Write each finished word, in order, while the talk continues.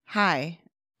Hi,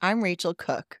 I'm Rachel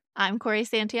Cook. I'm Cori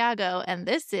Santiago, and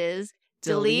this is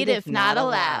Delete If Not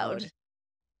Allowed.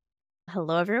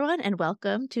 Hello, everyone, and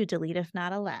welcome to Delete If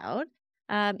Not Allowed.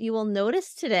 You will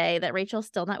notice today that Rachel's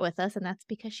still not with us, and that's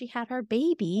because she had her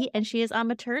baby and she is on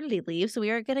maternity leave, so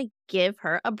we are going to give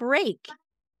her a break.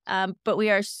 But we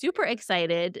are super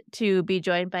excited to be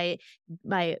joined by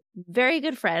my very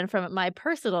good friend from my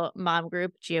personal mom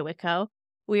group, Gia Wittchow.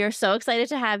 We are so excited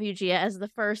to have you, Gia, as the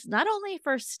first, not only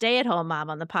first stay-at-home mom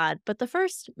on the pod, but the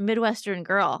first Midwestern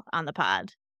girl on the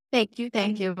pod. Thank you.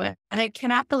 But I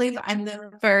cannot believe I'm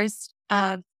the first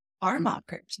our mom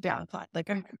group to be on the pod. Like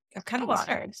I'm kind of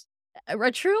honored.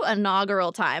 A true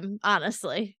inaugural time,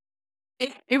 honestly.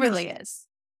 It really is.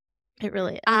 It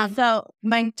really is. So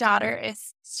my daughter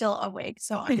is still awake,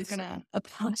 so I'm gonna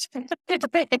apologize.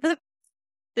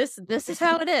 This is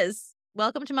how it is.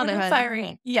 Welcome to motherhood.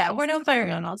 We're no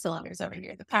firing on all cylinders over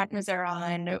here. The partners are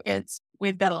on.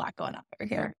 We've got a lot going on over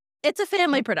here. It's a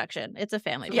family production.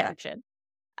 Production.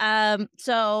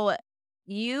 So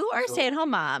you are a stay-at-home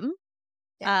mom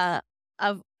of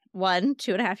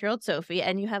 2.5-year-old Sophie,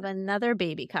 and you have another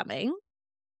baby coming.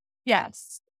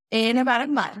 Yes. In about a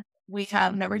month, we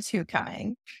have number 2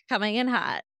 coming. Coming in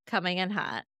hot.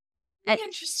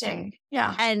 Interesting.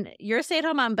 Yeah. And you're a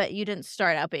stay-at-home mom, but you didn't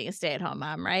start out being a stay-at-home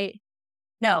mom, right?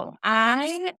 No,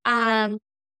 it kind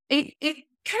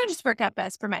of just worked out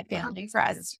best for my family,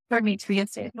 for me to be a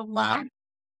stay-at-home mom.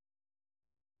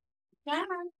 Yeah,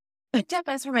 it worked out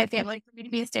best for my family for me to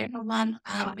be a stay-at-home mom.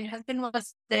 My husband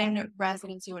was in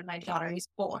residency when my daughter was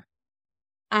born.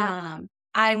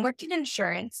 I worked in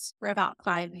insurance for about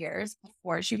 5 years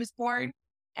before she was born,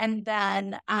 and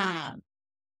then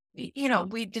we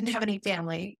didn't have any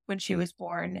family when she was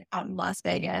born out in Las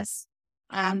Vegas.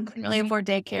 Couldn't really afford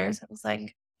daycare, so I was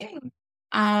like,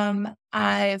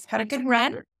 I've had a good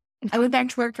run. I went back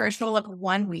to work for a total of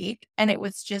 1 week, and it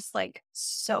was just like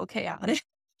so chaotic.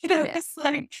 It's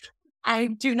like I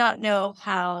do not know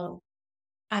how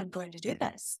I'm going to do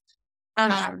this.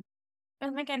 And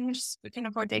again, we can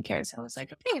afford daycare, so I was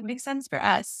like, okay, it makes sense for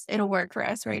us. It'll work for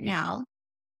us right now,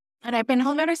 and I've been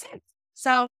home ever since.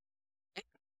 So,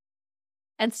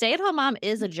 and stay-at-home mom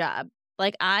is a job.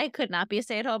 Like, I could not be a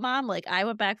stay-at-home mom. Like, I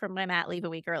went back from my mat leave a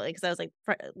week early because I was like,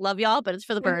 love y'all, but it's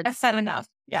for the birds. I've said enough.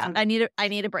 Yeah. I need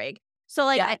a break. So,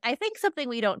 like, I think something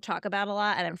we don't talk about a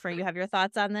lot, and I'm sure you have your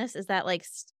thoughts on this, is that, like,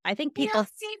 I think people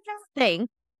think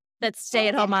that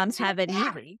stay-at-home moms have it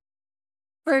easy.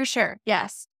 For sure.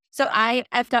 Yes. So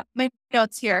I've got my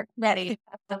notes here ready.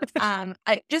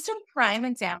 Just a prime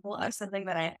example of something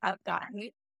that I've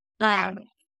gotten.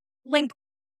 Like,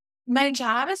 my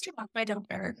job is to walk my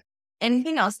daughter.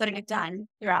 Anything else that I get done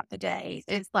throughout the day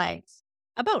is like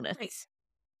a bonus. Nice.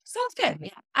 Sounds good. Yeah,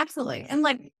 absolutely. And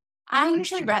like, I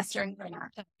usually rest during the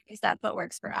night because that's what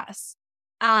works for us.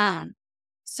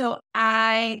 So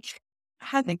I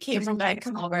had the cable guy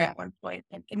come over at one point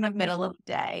in the middle of the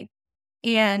day.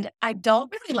 And I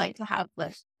don't really like to have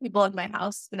people in my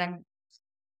house when I'm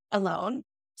alone,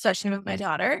 especially with my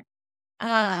daughter.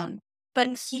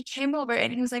 But he came over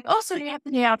and he was like, "Oh, so you have the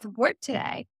day out from work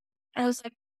today?" And I was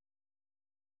like,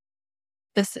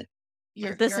 "This is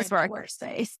your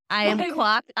workspace. I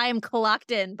am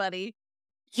clocked in, buddy.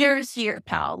 You're here,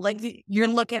 pal. Like, you're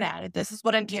looking at it. This is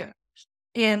what I'm doing."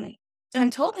 And I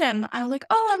told him, I was like,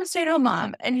 "Oh, I'm a stay-at-home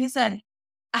mom." And he said,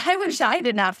 "I wish I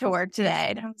didn't have to work today."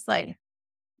 And I was like,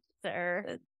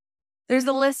 "Sir, there's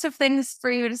a list of things for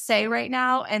you to say right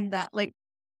now, and that like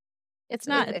it's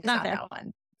not there. That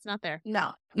one. It's not there.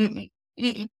 No. Mm-mm.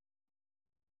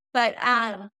 But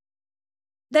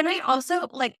then I also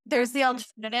like there's the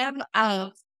alternative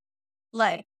of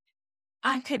like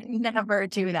I could never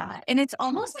do that, and it's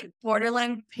almost like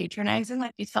borderline patronizing.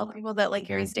 Like you tell people that like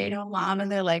you're a stay-at-home mom,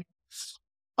 and they're like,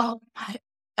 "Oh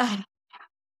my,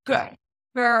 good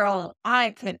girl,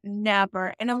 I could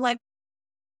never." And I'm like,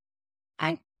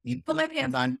 you put my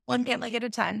pants on one pant leg at a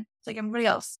time. It's like everybody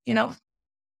else, you know?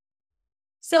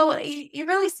 So you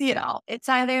really see it all. It's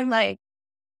either like,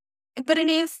 but it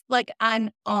is like I'm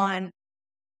on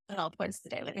at all points of the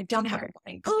day. Like I don't have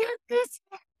anything.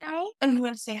 I'm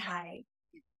going to say hi.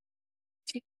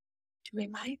 Do we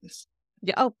mind?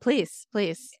 Yeah. Oh, please.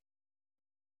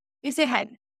 You say hi.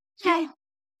 Hi.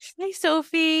 Hi,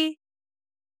 Sophie.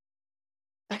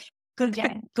 Go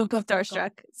again. Go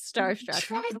Starstruck.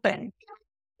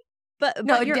 But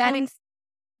no,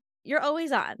 you're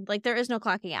always on. Like there is no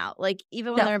clocking out. Like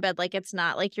even when they're in bed, like it's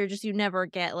not like you never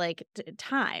get like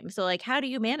time. So like, how do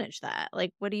you manage that?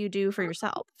 Like, what do you do for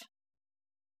yourself?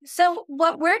 So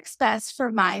what works best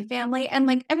for my family, and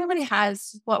like everybody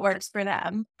has what works for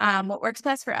them. What works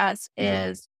best for us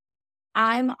is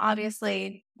I'm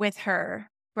obviously with her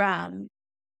from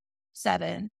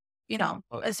 7,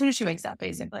 as soon as she wakes up,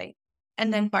 basically.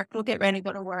 And then Mark will get ready,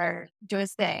 go to work, do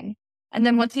his thing. And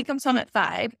then once he comes home at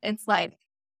 5, it's like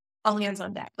all hands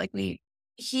on deck. Like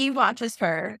he watches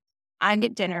her, I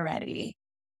get dinner ready.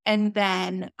 And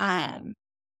then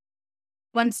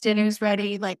once dinner's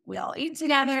ready, like we all eat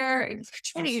together. It's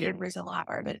trying to eat it a lot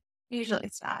more, but usually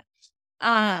it's not.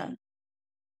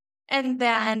 And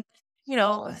then,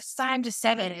 5 to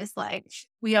 7 is like,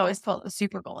 we always call it the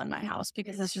Super Bowl in my house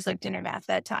because it's just like dinner math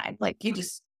that time. Like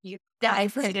you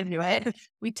dive right into it.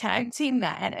 We tag team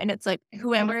that. And it's like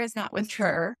whoever is not with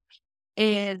her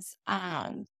is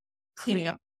cleaning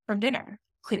up from dinner,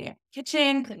 cleaning up the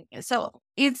kitchen. So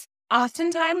it's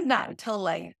oftentimes not until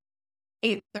like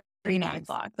 8:30, 9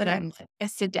 o'clock that I'm like, I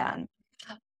sit down.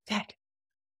 Okay.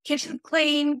 Kitchen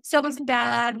clean, still wasn't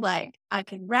bad. Like I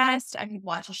can rest, I can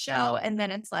watch a show, and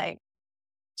then it's like,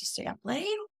 just stay up late,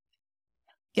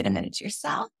 get a minute to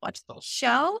yourself, watch a little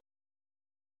show,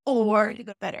 or you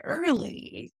go to bed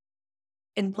early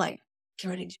and like get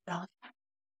ready to bed.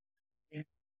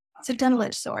 It's a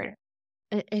double-edged sword.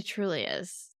 It truly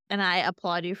is. And I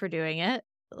applaud you for doing it.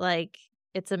 Like,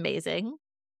 it's amazing.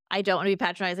 I don't want to be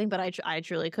patronizing, but I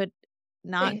truly could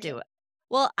not do it.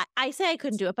 Well, I say I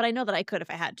couldn't do it, but I know that I could if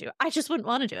I had to. I just wouldn't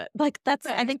want to do it. Like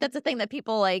I think that's a thing that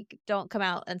people like don't come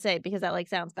out and say because that like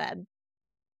sounds bad.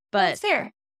 But it's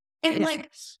fair. And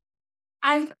like,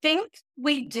 I think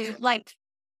we do like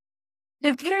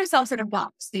to put ourselves in a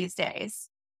box these days.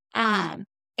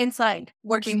 It's like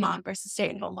working mom versus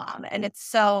stay-at-home mom, and it's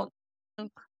so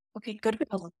okay. Good.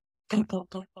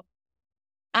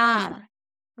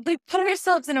 We put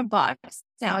ourselves in a box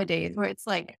nowadays where it's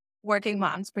like working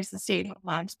moms versus stay-at-home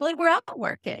moms, but like we're all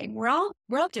working, we're all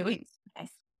doing this.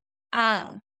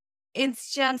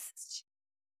 It's just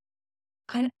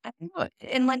I don't know,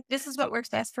 and like this is what works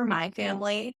best for my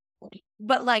family.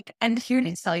 But like, I'm here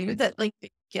to tell you that like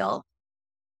the guilt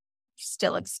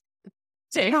still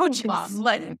stay-at-home mom.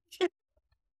 Like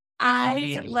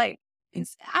I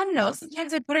don't know.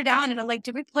 Sometimes I put her down and I'm like,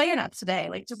 did we play enough today?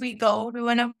 Like, did we go to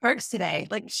enough parks today?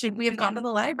 Like, should we have gone to the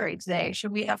library today?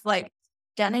 Should we have like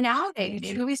done an outing?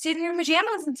 Should we stayed in your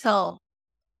pajamas until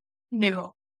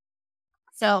noon?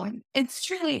 So it's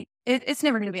truly, it's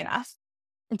never going to be enough.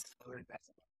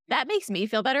 That makes me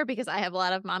feel better because I have a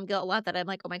lot of mom guilt, a lot that I'm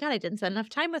like, oh my God, I didn't spend enough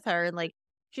time with her. And like,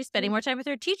 she's spending more time with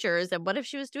her teachers. And what if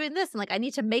she was doing this? And like, I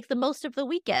need to make the most of the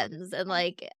weekends. And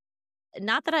like,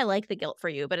 not that I like the guilt for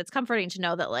you, but it's comforting to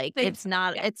know that like, it's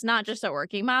not just a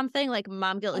working mom thing. Like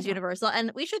mom guilt is universal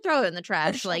and we should throw it in the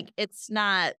trash. Like it's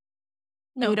not,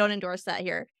 we don't endorse that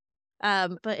here.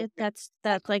 But that's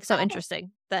like so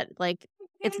interesting that like,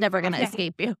 it's never going to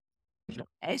escape you.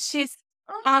 She's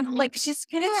she's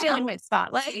kind of stealing my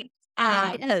spotlight.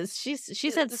 Yes, she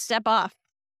said step off.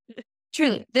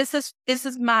 Truly, this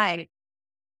is my.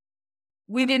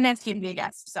 We didn't have to keep big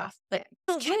ass stuff, but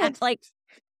kids like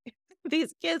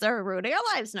these kids are ruining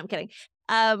our lives. No, I'm kidding.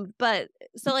 But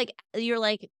so like you're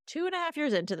like 2.5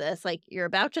 years into this, like you're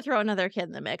about to throw another kid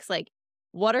in the mix. Like,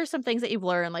 what are some things that you've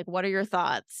learned? Like, what are your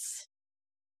thoughts?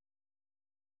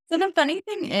 So the funny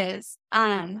thing is,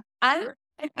 I'm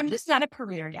just not a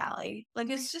career galley. Like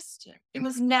it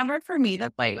was never for me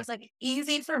that way. It was like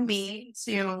easy for me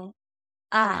to,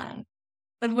 but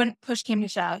when push came to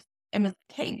shove, it was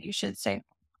like, hey, you should stay.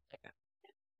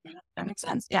 That makes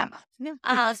sense. Yeah.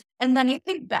 And then you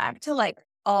think back to like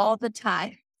all the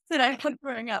time that I was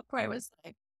growing up where I was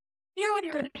like, when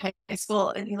you're in high school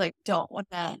and you like don't want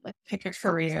to like pick a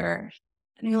career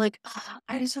and you're like, oh,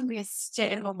 I just want to be a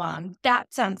stay-at-home mom.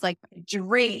 That sounds like my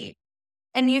dream.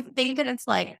 And you think that it's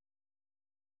like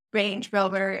Range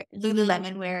Rover,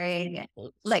 Lululemon wearing,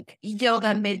 like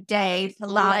yoga midday,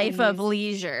 life of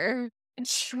leisure. And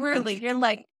truly, you're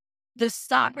like the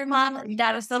soccer mom.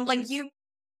 That is like you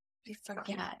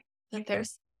forget that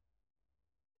there's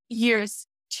years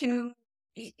to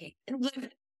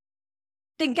live.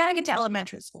 They gotta get to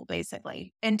elementary school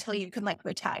basically until you can like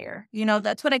retire.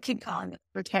 That's what I keep calling it,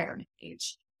 retirement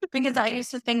age. Because I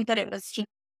used to think that it was just,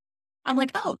 I'm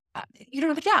like, oh, you don't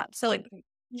have a job. So like,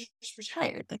 you're just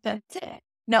retired. Like that's it.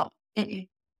 No,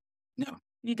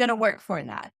 you got to work for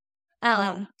that.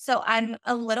 So I'm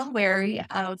a little wary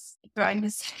of throwing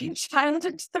the second child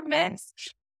into the mix,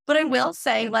 but I will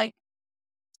say like,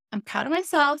 I'm proud of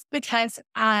myself because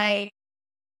I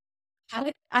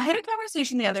had a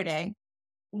conversation the other day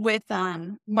with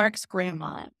Mark's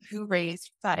grandma who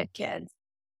raised 5 kids.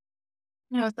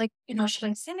 And I was like, should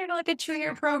I send her to like a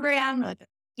 2-year program? Like,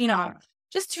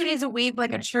 just 2 days a week,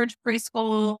 like a church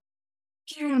preschool,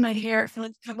 get her in my hair for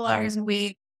like a couple hours a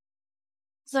week.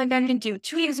 So like I can do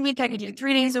 2 days a week, I can do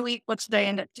 3 days a week. What should I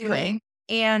end up doing?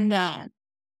 And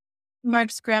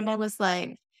Mark's grandma was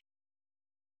like,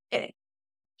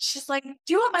 she's like, do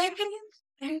you want my opinion?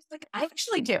 And I was like, I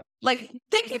actually do. Like,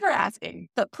 thank you for asking,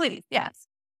 but please, yes.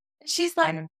 She's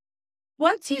like,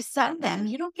 once you send them,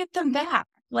 you don't get them back.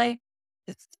 Like,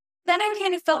 then I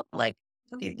kind of felt like,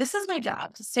 okay, this is my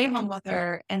job to stay home with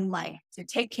her and like to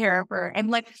take care of her. And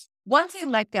like, once I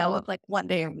let go of like 1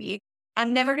 day a week,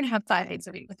 I'm never going to have 5 days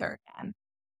a week with her again.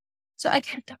 So I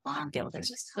kept the mom guilt. There's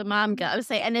just The mom guilt. I would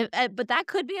say, and if, but that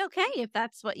could be okay if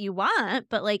that's what you want.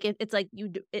 But like, it's like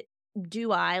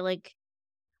do I like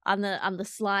on the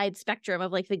slide spectrum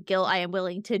of like the guilt I am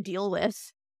willing to deal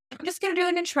with. I'm just going to do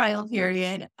it in a trial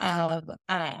period of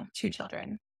 2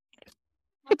 children.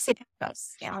 If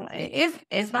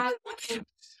my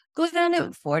goes down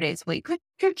to 4 days a week,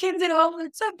 good kids at home,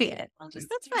 so be it.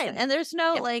 That's fine. And there's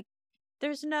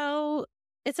no,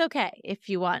 it's okay if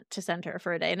you want to send her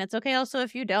for a day. And it's okay also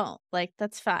if you don't. Like,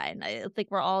 that's fine. I think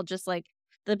we're all just like,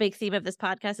 the big theme of this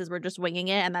podcast is we're just winging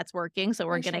it and that's working. So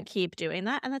we're going to keep doing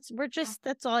that. And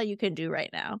that's all you can do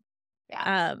right now.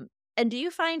 Yeah. And do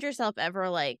you find yourself ever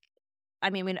like,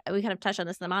 I mean, we kind of touched on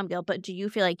this in the mom guilt, but do you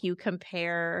feel like you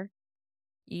compare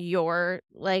your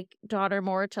like daughter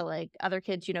more to like other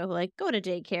kids, who like go to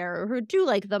daycare or who do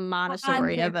like the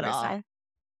Montessori of it all? 100%.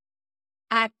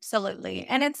 Absolutely.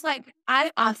 And it's like,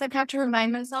 I often have to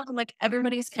remind myself, like,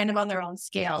 everybody's kind of on their own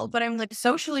scale, but I'm like,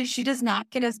 socially, she does not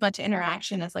get as much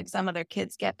interaction as like some other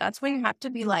kids get. That's when you have to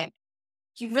be like,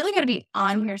 you really got to be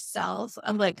on yourself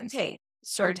of like, okay,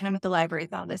 story time at the library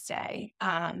on this day.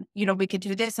 We could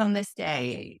do this on this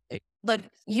day. Like,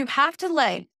 you have to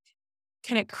like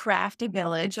kind of craft a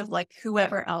village of like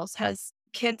whoever else has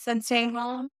kids and staying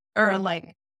home or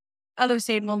like other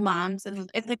stable moms. And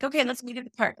it's like, okay, let's meet at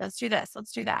the park. Let's do this.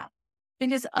 Let's do that.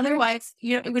 Because otherwise,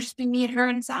 it would just be me and her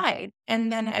inside.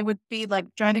 And then I would be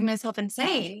like driving myself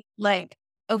insane. Like,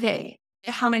 okay,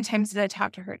 how many times did I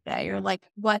talk to her today? Or like,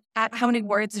 how many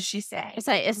words does she say?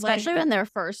 Especially when they're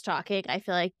first talking, I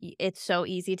feel like it's so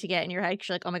easy to get in your head.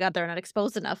 You're like, oh my God, they're not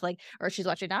exposed enough. Like, or she's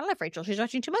watching not enough Rachel. She's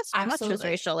watching too much with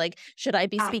Rachel. Like, should I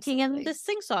be speaking in this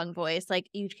sing-song voice? Like,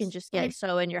 you can just get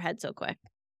so in your head so quick.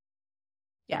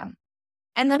 Yeah.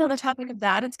 And then on the topic of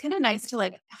that, it's kind of nice to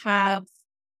like have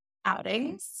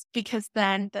outings because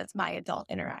then that's my adult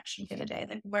interaction for the day.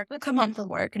 Like, work will come home from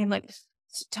work and I'm like,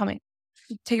 tell me,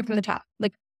 take it from the top.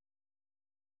 Like,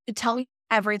 tell me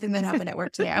everything that happened at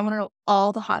work today. I want to know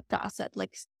all the hot gossip.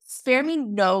 Like, spare me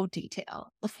no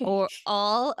detail. Or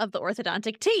all of the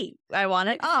orthodontic tea. I want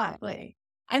it all.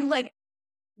 I'm like,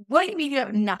 what do you mean you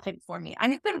have nothing for me?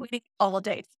 I've been waiting all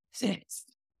day. It's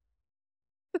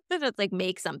like,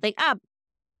 make something up.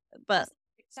 But,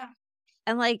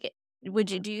 and like,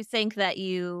 do you think that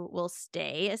you will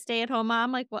stay a stay-at-home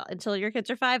mom, like, well, until your kids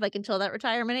are 5, like until that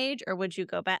retirement age, or would you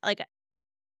go back? Like,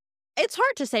 it's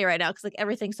hard to say right now because like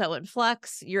everything's so in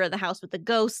flux. You're in the house with the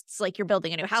ghosts, like you're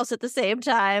building a new house at the same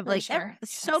time. Like,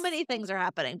 so many things are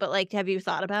happening. But like, have you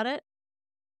thought about it?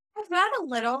 I've thought a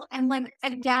little, and like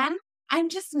again, I'm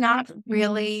just not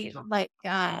really like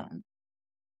I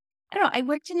don't know. I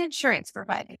worked in insurance for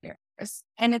 5 years,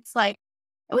 and it's like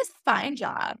it was a fine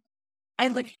job.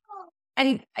 I'm You're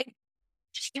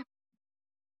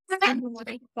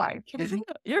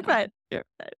fine.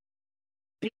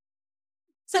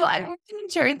 So I worked in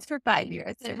insurance for 5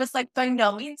 years. It was like by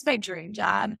no means my dream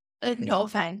job. No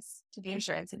offense to the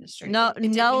insurance industry. No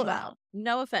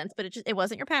offense, but it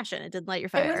wasn't your passion. It didn't light your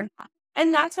fire.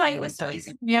 And that's why it was so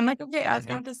easy. Yeah, I'm like, okay, I've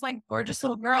got this like gorgeous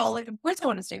little girl. Like, of course I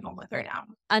want to stay home with her now.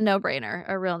 A no-brainer,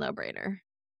 a real no-brainer.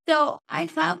 So I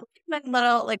found my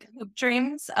little like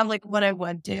dreams of like what I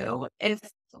would do is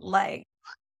like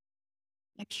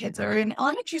the kids are in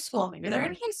elementary school, maybe they're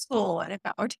in high school, and if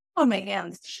I were to on my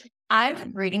hands,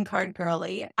 I'm greeting card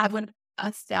girly. I would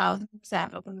South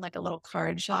open like a little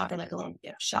card shop or like a little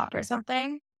gift shop or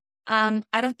something. I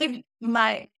don't think when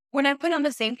I put on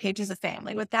the same page as a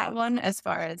family with that one, as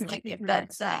far as like if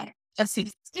that's a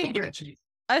seed.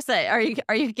 I say, are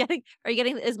you getting?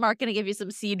 Is Mark going to give you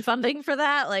some seed funding for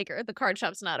that? Like, or the card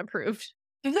shop's not approved?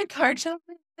 If the card shop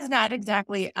is not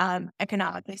exactly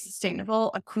economically sustainable,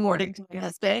 according to my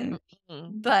husband,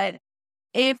 but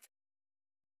if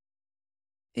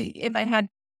I had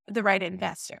the right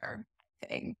investor, I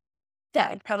think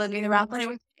that would probably be the route that I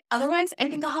would. Otherwise, I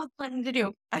think I'll have plenty to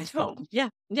do at home. Yeah,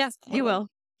 yes, you will.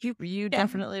 You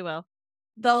definitely will.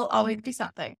 There'll always be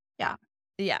something. Yeah.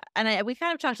 Yeah. And we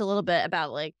kind of talked a little bit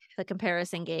about like the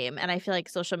comparison game. And I feel like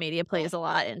social media plays a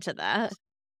lot into that.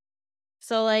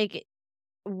 So like,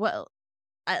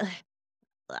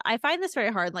 I find this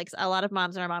very hard. Like a lot of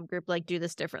moms in our mom group like do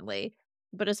this differently.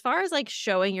 But as far as like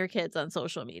showing your kids on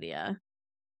social media,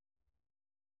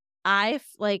 how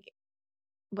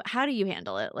do you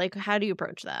handle it? Like, how do you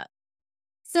approach that?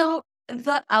 So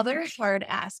the other hard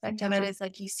aspect of it is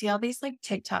like you see all these like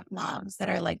TikTok moms that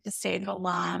are like the stay-at-home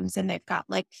moms, and they've got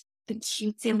like the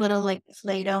cutesy little like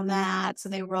Play-Doh mats,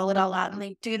 and they roll it all out and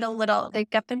they do they've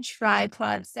got the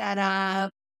tripod set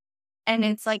up, and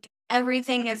it's like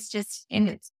everything is just in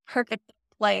its perfect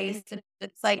place. And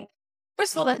it's like,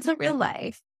 first of all, that's not real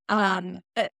life.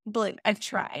 But believe I've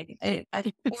tried.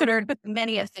 I've ordered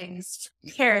many of things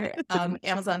here at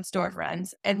Amazon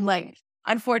storefronts, and like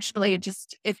unfortunately, I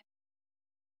just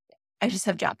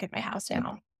have junk in my house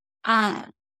now.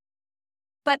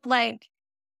 But like,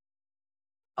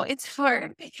 it's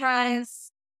hard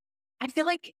because I feel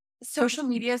like social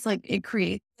media is like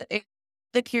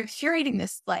like you're curating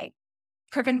this like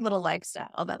perfect little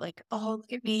lifestyle that like, oh,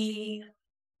 look at me,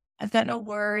 I've got no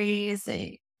worries.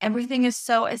 Everything is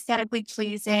so aesthetically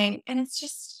pleasing, and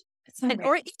it's not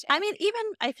I mean, even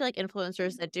I feel like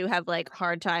influencers that do have like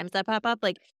hard times that pop up,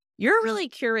 like you're really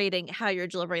curating how you're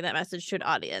delivering that message to an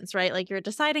audience, right? Like you're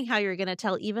deciding how you're going to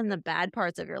tell even the bad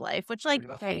parts of your life, which like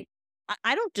right.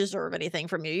 I don't deserve anything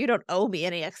from you. You don't owe me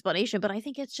any explanation, but I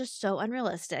think it's just so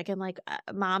unrealistic. And like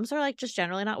moms are like just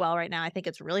generally not well right now. I think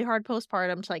it's really hard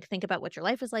postpartum to like think about what your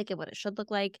life is like and what it should look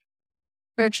like.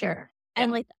 For sure.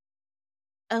 And like,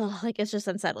 oh, like it's just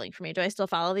unsettling for me. Do I still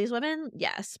follow these women?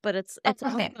 Yes, but it's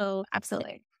also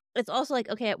absolutely. It's also like,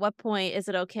 okay, at what point is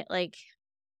it okay? Like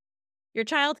your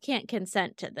child can't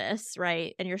consent to this,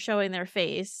 right? And you're showing their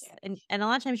face, and a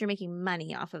lot of times you're making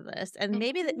money off of this. And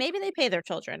maybe they pay their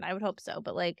children. I would hope so,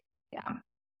 but like, yeah,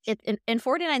 in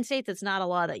 49 states, it's not a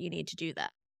law that you need to do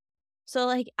that. So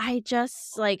like, I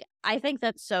think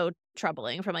that's so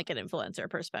troubling from like an influencer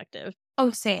perspective.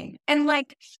 Oh, same. And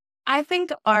like, I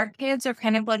think our kids are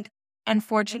kind of like,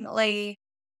 unfortunately,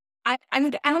 I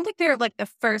don't think they're like the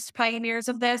first pioneers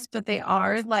of this, but they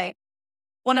are like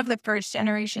one of the first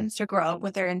generations to grow up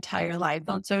with their entire life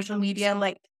on social media.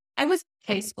 Like I was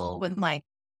in high school when like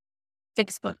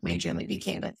Facebook majorly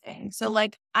became a thing. So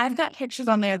like I've got pictures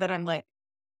on there that I'm like,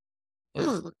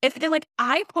 if they're like,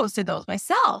 I posted those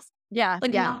myself. Yeah.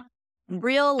 Like, yeah.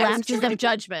 Real lapses of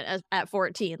judgment at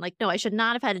 14. Like, no, I should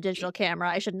not have had a digital camera.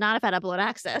 I should not have had upload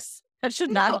access. That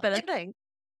should not have been a thing.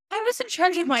 I was in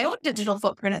charge of my own digital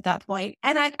footprint at that point.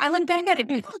 And I look back at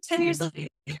it 10 years later.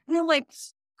 And I'm like,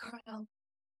 girl,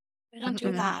 don't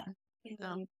do that. You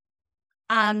know?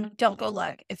 Don't go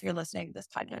look if you're listening to this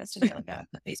podcast and you're like on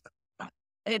Facebook.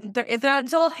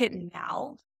 It's all hidden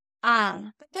now.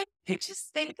 But then I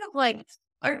just think of like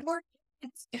our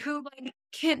kids who like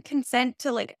can't consent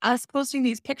to like us posting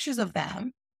these pictures of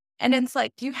them. And it's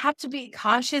like you have to be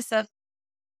cautious of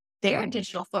their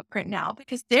digital footprint now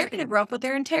because they're going to grow up with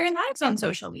their entire lives on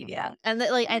social media. And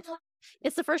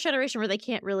it's the first generation where they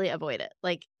can't really avoid it.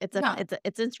 Like it's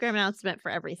Instagram announcement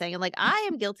for everything. And like I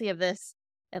am guilty of this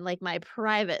in like my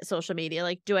private social media.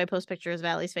 Like, do I post pictures of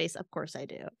Allie's face? Of course I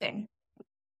do.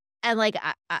 And like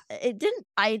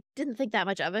I didn't think that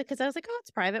much of it because I was like, oh, it's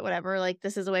private, whatever. Like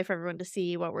this is a way for everyone to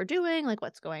see what we're doing, like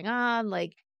what's going on.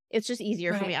 Like it's just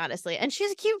easier for me, honestly. And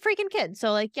she's a cute freaking kid.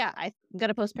 So like, yeah, I'm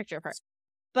gonna post a picture of her.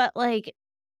 But like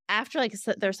after like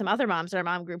there's some other moms in our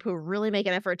mom group who really make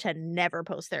an effort to never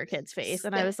post their kid's face.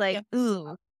 And I was like,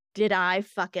 ooh, did I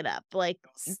fuck it up? Like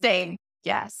same.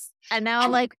 Yes. And now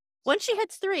I'm like, once she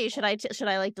hits 3, should I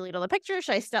like delete all the pictures?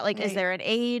 Should I start like, is there an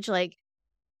age? Like,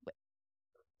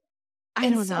 I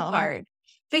don't know. So hard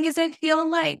because I feel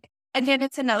like, again,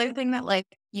 it's another thing that like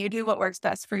you do what works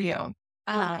best for you.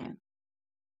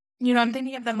 You know, I'm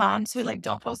thinking of the moms who like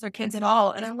don't post their kids at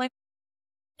all. And I'm like,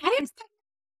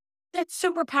 that's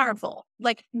super powerful.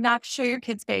 Like not show your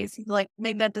kid's face, like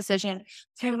make that decision.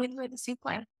 Totally the seat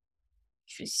plan.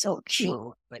 She's so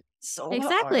cute, but so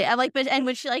exactly. hard. I like, and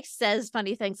when she like says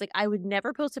funny things, like I would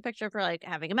never post a picture of her like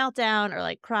having a meltdown or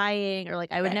like crying or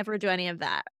like I would never do any of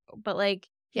that. But like,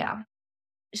 yeah,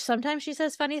 sometimes she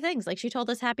says funny things. Like she told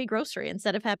us happy grocery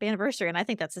instead of happy anniversary, and I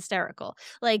think that's hysterical.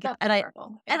 Like, that's and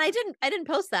hysterical. I didn't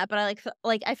post that, but I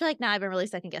like I feel like now I've been really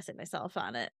second guessing myself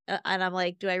on it, and I'm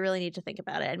like, do I really need to think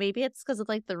about it? And maybe it's because of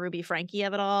like the Ruby Frankie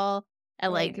of it all,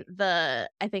 and like I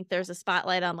think there's a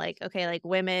spotlight on like, okay, like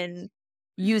women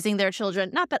using their children.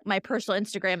 Not that my personal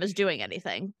Instagram is doing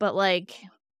anything, but like,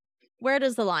 where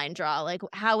does the line draw? Like,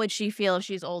 how would she feel if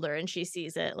she's older and she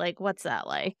sees it? Like, what's that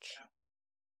like?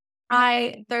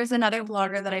 There's another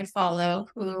blogger that I follow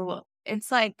who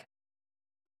it's like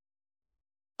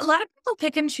a lot of people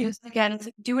pick and choose. Again, it's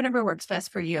like do whatever works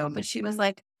best for you. But she was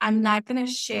like, I'm not going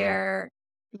to share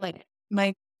like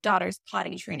my daughter's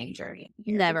potty training journey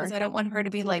here. Never. Because I don't want her to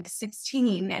be like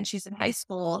 16 and she's in high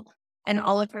school and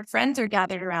all of her friends are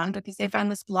gathered around because they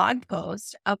found this blog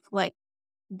post of like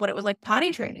what it was like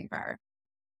potty training for her.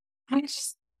 And it's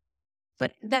just,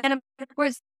 but then of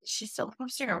course she's still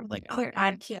posting her with like other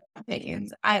advocate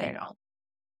opinions. I don't know.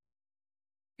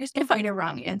 There's no right or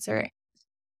wrong answer.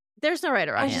 There's no right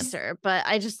or wrong answer, but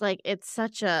I just like it's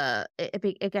such a. I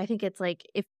think it's like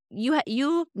if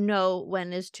you know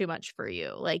when is too much for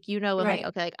you, like you know when like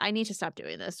okay, like I need to stop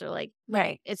doing this or like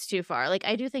it's too far. Like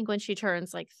I do think when she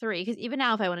turns like 3, because even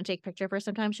now if I want to take a picture of her,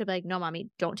 sometimes she'll be like, "No, mommy,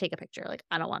 don't take a picture. Like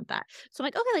I don't want that." So I'm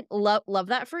like, okay, like love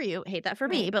that for you, hate that for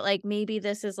me, but like maybe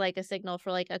this is like a signal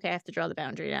for like okay, I have to draw the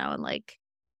boundary now and like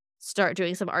start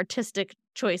doing some artistic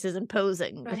choices and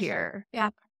posing here. Yeah.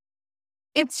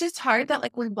 It's just hard that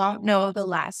like we won't know the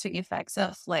lasting effects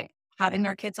of like having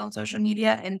our kids on social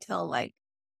media until like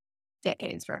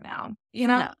decades from now, you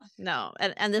know? No.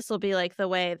 And this will be like the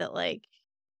way that like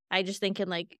I just think in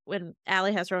like when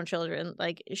Allie has her own children,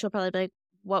 like she'll probably be like,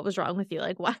 what was wrong with you?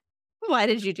 Like why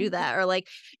did you do that? Or like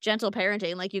gentle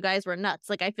parenting, like you guys were nuts.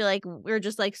 Like I feel like we're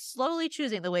just like slowly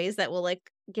choosing the ways that will like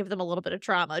give them a little bit of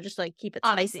trauma, just like keep it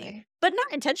spicy, but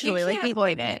not intentionally. You can't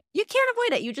avoid it. You can't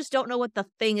avoid it. You just don't know what the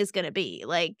thing is going to be.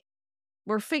 Like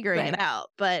we're figuring it out,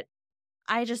 but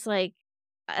I just like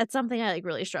it's something I like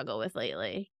really struggle with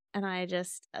lately, and I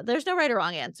just there's no right or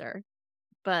wrong answer.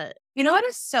 But you know what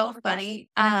is so funny?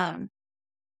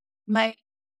 My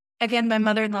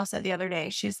mother-in-law said the other day,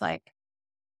 she's like,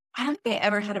 I don't think I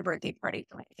ever had a birthday party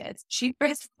for my kids. She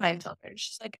raised 5 children.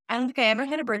 She's like, I don't think I ever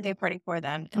had a birthday party for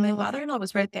them. And my father-in-law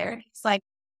was right there. He's like,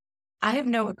 I have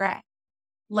no regret.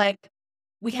 Like,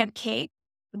 we had cake.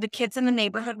 The kids in the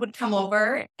neighborhood would come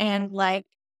over and like,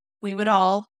 we would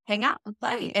all hang out and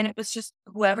play. And it was just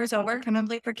whoever's over, come and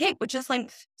play for cake, which is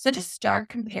like such a stark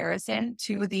comparison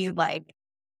to the like,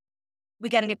 we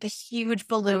got to get this huge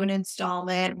balloon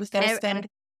installment. We got to spend.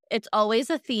 It's always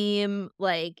a theme,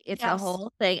 like it's a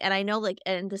whole thing. And I know like,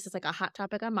 and this is like a hot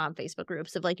topic on mom Facebook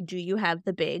groups of like, do you have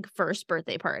the big first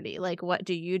birthday party? Like, what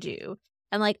do you do?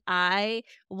 And like, I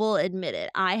will admit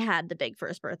it, I had the big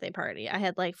first birthday party. I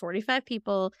had like 45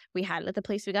 people. We had it at the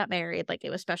place we got married. Like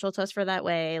it was special to us for that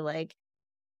way. Like,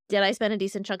 did I spend a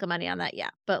decent chunk of money on that?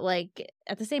 Yeah. But like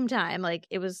at the same time, like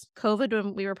it was COVID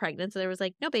when we were pregnant. So there was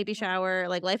like no baby shower.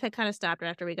 Like life had kind of stopped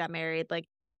after we got married. Like,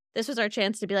 this was our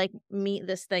chance to be like, meet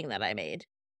this thing that I made.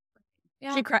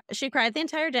 Yeah. She cried the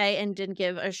entire day and didn't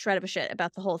give a shred of a shit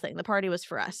about the whole thing. The party was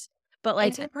for us. But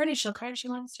like, the party, she'll cry if she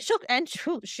wants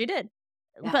to. She did.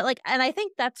 Yeah. But like, and I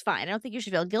think that's fine. I don't think you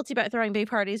should feel guilty about throwing big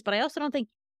parties, but I also don't think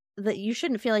that you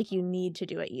shouldn't feel like you need to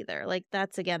do it either. Like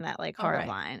that's again that like hard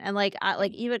line. And like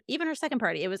even her second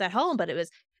party, it was at home, but it was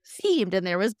themed and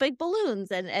there was big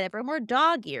balloons and everyone wore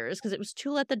dog ears because it was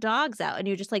to let the dogs out, and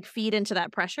you just like feed into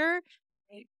that pressure.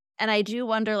 And I do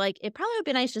wonder, like, it probably would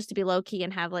be nice just to be low key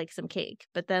and have like some cake.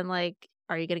 But then, like,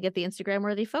 are you gonna get the Instagram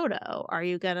worthy photo? Are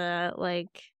you gonna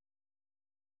like?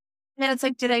 And it's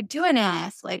like, did I do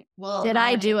enough? Like, well, did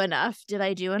I do enough? Did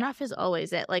I do enough is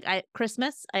always it. Like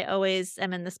Christmas, I always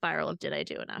am in the spiral of did I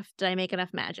do enough? Did I make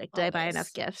enough magic? Did I buy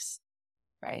enough gifts?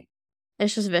 Right.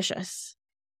 It's just vicious.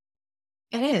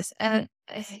 It is, and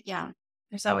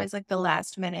there's always like the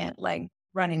last minute like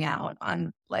running out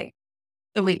on like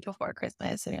the week before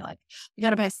Christmas, and you're like, you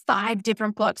gotta buy 5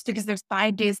 different books because there's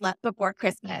 5 days left before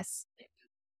Christmas.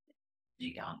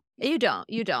 You don't.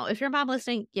 If you're a mom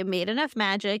listening, you made enough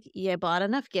magic, you bought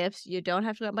enough gifts, you don't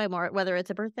have to go out and buy more, whether it's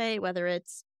a birthday, whether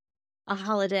it's a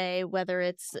holiday, whether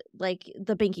it's like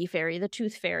the Binky Fairy, the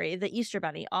Tooth Fairy, the Easter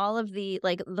Bunny, all of the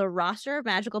like the roster of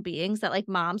magical beings that like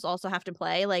moms also have to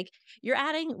play. Like you're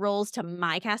adding roles to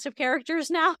my cast of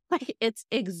characters now. Like it's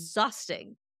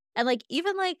exhausting. And like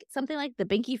even like something like the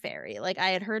Binky Fairy, like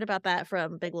I had heard about that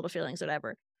from Big Little Feelings or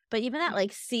whatever. But even that,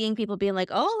 like seeing people being like,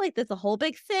 oh, like there's a whole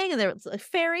big thing and there's like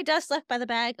fairy dust left by the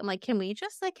bag. I'm like, can we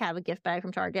just like have a gift bag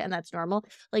from Target and that's normal?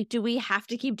 Like, do we have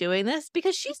to keep doing this?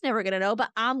 Because she's never going to know, but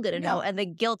I'm going to know. And the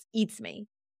guilt eats me.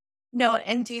 No.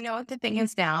 And do you know what the thing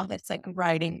is now that's like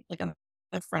riding like on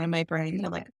the front of my brain?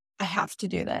 I'm like, I have to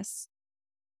do this.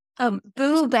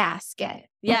 Boo basket.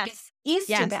 Yes. Like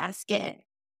Easter basket.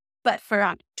 But for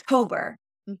October.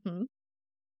 Mm-hmm.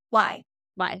 Why?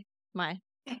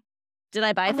 Did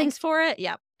I buy things for it?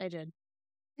 Yep, I did.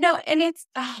 No, and it's,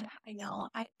 I know.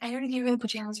 I already gave you the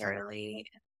pajamas early.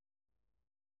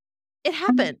 It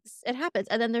happens. It happens.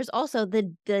 And then there's also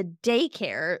the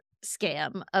daycare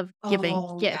scam of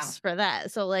giving gifts for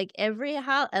that. So like every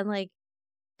and like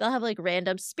they'll have like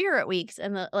random spirit weeks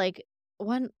and the like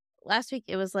one last week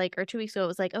it was like, or 2 weeks ago, it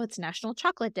was like, oh, it's National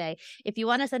Chocolate Day. If you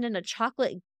want to send in a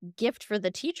chocolate gift for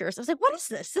the teachers, I was like, what is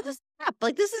this? This is crap.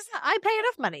 Like, I pay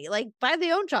enough money. Like, buy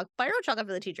your own chocolate for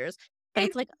the teachers. And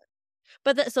it's like,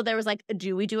 so there was like,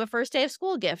 do we do a first day of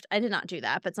school gift? I did not do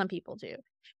that, but some people do.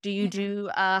 Do you do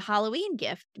a Halloween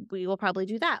gift? We will probably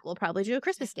do that. We'll probably do a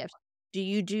Christmas gift. Do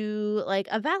you do like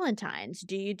a Valentine's?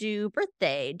 Do you do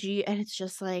birthday? And it's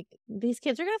just like, these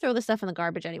kids are going to throw this stuff in the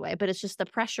garbage anyway, but it's just the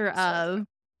pressure of,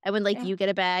 and when like you get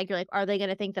a bag, you're like, are they going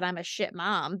to think that I'm a shit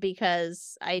mom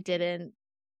because I didn't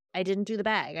do the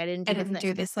bag. I didn't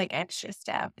do this like extra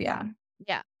step. Yeah.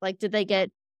 Yeah. Like, did they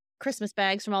get Christmas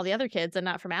bags from all the other kids and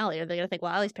not from Allie? Are they going to think,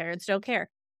 well, Allie's parents don't care?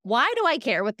 Why do I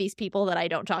care what these people that I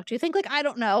don't talk to think? Like, I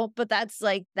don't know, but that's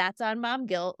on mom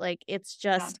guilt. Like, it's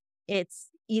just, it's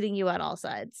eating you on all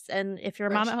sides. And if you're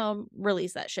a mom at home,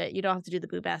 release that shit. You don't have to do the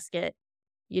boo basket.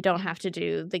 You don't have to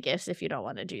do the gifts if you don't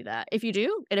want to do that. If you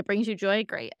do, and it brings you joy,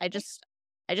 great. I just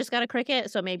got a Cricut,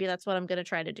 so maybe that's what I'm going to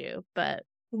try to do. But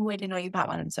wait to know you bought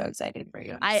one. I'm so excited for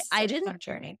you. I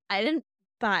didn't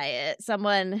buy it.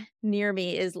 Someone near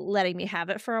me is letting me have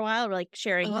it for a while. We're like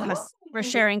we're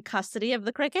sharing custody of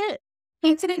the Cricut.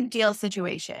 It's an ideal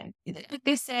situation.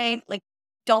 They say, like,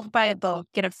 don't buy a boat,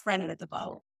 get a friend with the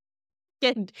boat.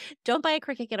 Don't buy a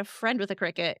Cricut, get a friend with a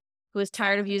Cricut who is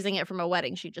tired of using it from a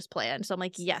wedding she just planned. So I'm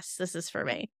like, yes, this is for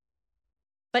me.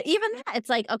 But even that, it's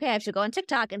like, okay, I have to go on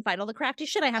TikTok and find all the crafty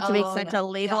shit I have to make to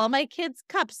label all my kids'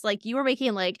 cups. Like, you were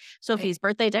making like Sophie's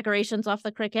birthday decorations off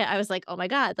the Cricut. I was like, oh my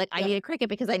God, like I need a Cricut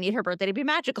because I need her birthday to be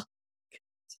magical.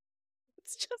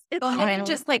 It's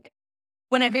just like,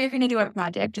 whenever you're going to do a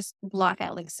project, just block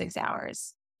out like 6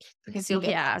 hours because you'll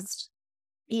get lost.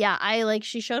 Yeah,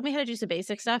 she showed me how to do some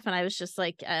basic stuff, and I was just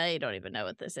like, I don't even know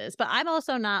what this is. But I'm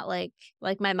also not like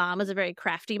my mom is a very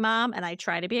crafty mom, and I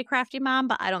try to be a crafty mom,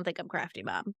 but I don't think I'm crafty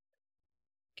mom.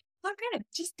 Look at it,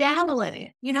 just dabble in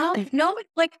it, you know? No,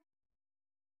 like,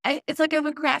 it's like I'm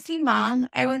a crafty mom,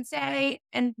 I would say,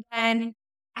 and then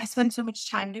I spend so much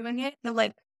time doing it. They're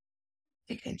like,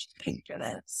 they can just picture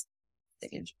this. They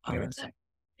can just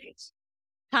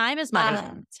time is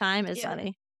money. Time is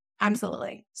money.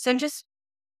 Absolutely. So just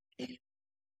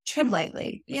trim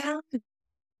lightly,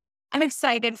 I'm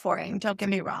excited for it. Don't get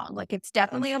me wrong. Like, it's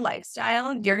definitely a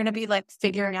lifestyle. You're going to be like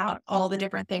figuring out all the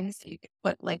different things that you could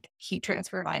put like heat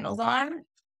transfer vinyls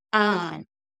on.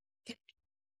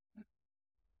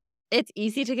 It's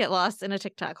easy to get lost in a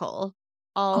TikTok hole.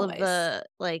 All of the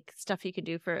like stuff you could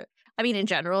do in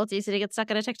general, it's easy to get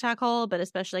stuck in a TikTok hole, but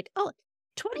especially like,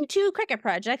 22 Cricut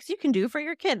projects you can do for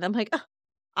your kid. And I'm like,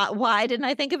 why didn't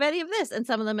I think of any of this? And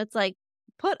some of them, it's like,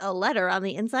 put a letter on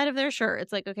the inside of their shirt.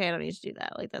 It's like, okay, I don't need to do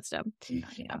that. Like, that's dumb.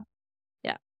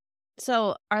 Yeah.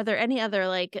 So are there any other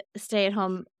like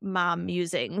stay-at-home mom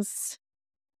musings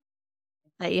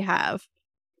that you have?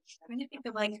 I'm going to think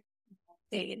of like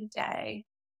day to day.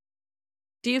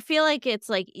 Do you feel like it's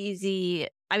like easy?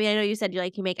 I mean, I know you said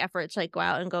you make efforts to like go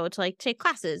out and go to like take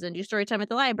classes and do story time at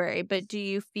the library, but do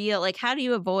you feel like, how do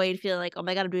you avoid feeling like, oh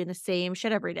my God, I'm doing the same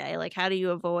shit every day? Like, how do you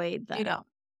avoid that?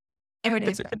 Every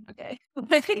day's okay.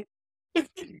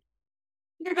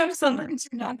 You're going to sometimes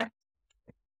you're not.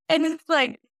 And it's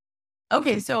like,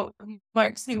 okay, so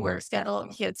Mark's new work schedule,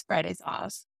 he has Fridays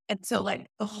off. And so like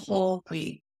the whole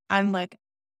week, I'm like,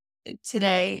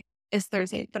 today is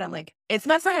Thursday, but I'm like, it's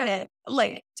not Friday.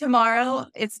 Like, tomorrow,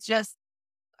 it's just,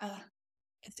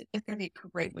 it's going to be a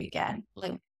great weekend.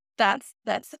 Like, that's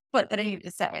what I need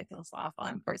to set myself off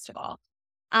on, first of all.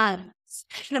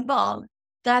 Second of all,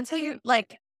 that's how you,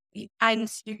 like, I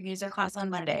used to do music class on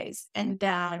Mondays and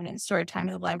down and story time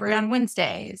at the library on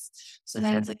Wednesdays. So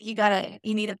then it's like,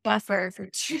 you need a buffer for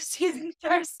Tuesdays and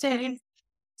Thursdays.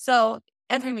 So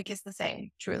every week is the same,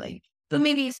 truly. But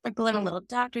maybe you sprinkle in a little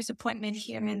doctor's appointment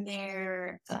here and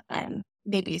there. And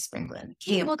maybe you sprinkle in a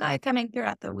cable guy coming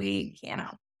throughout the week,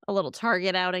 A little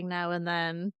Target outing now and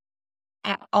then.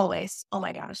 Always. Oh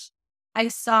my gosh. I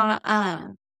saw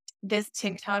this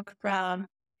TikTok from,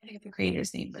 I think the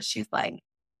creator's name, but she's like,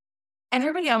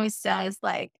 everybody always says,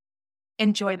 like,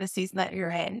 enjoy the season that you're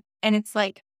in. And it's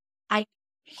like, I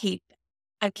hate it.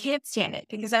 I can't stand it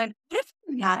because what if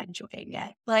I'm not enjoying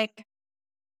it? Like,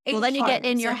 well, then you get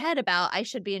in your head about, I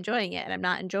should be enjoying it and I'm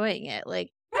not enjoying it.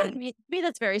 Like, to me,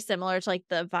 that's very similar to like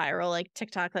the viral like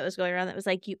TikTok that was going around that was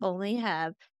like, you only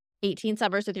have 18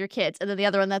 summers with your kids. And then the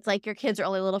other one that's like, your kids are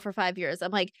only little for 5 years.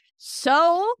 I'm like,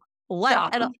 so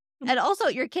what? And also,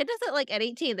 your kid doesn't like at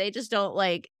 18, they just don't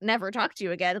like never talk to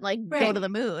you again and like go to the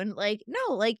moon. Like,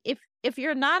 no, like if if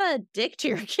you're not a dick to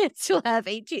your kids, you'll have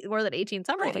more than 18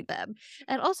 summers with them.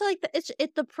 And also, like,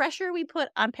 the pressure we put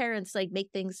on parents, like, make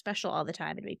things special all the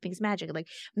time and make things magic, like,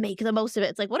 make the most of it.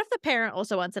 It's like, what if the parent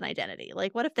also wants an identity?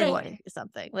 Like, what if they want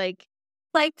something? Like,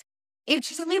 if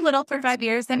she's only little for 5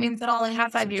 years, that means that I'll only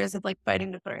have 5 years of, like,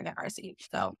 fighting to put her in the car seat.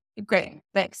 So, great.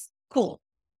 Thanks. Cool.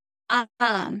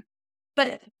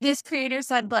 But this creator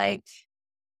said, like,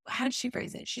 how did she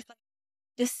phrase it? She's like,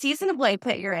 the season of life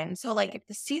that you're in. So, like, if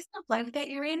the season of life that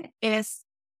you're in is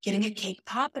getting a cake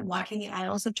pop and walking the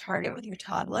aisles of Target with your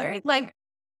toddler, like,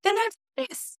 then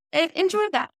that's nice. Enjoy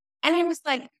that. And I was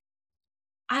like,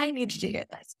 I need to get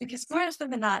this because more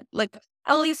often than not, like,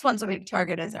 at least once a week,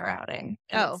 Target is our outing.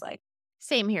 And it's like,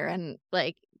 same here. And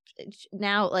like,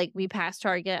 now, like, we passed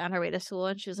Target on our way to school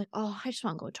and she was like, oh, I just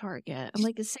want to go to Target. I'm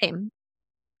like, same,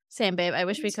 babe. I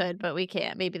wish we could, but we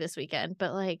can't. Maybe this weekend.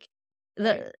 But like,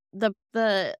 the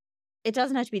it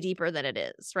doesn't have to be deeper than it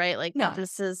is, right? Like, no.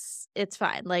 It's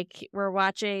fine. Like, we're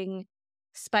watching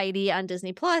Spidey on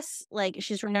Disney Plus. Like,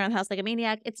 she's running around the house like a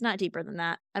maniac. It's not deeper than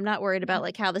that. I'm not worried about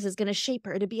like how this is going to shape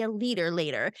her to be a leader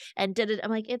later. And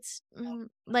I'm like, it's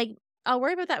like, I'll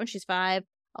worry about that when she's 5.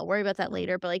 I'll worry about that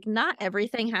later. But like, not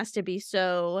everything has to be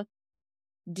so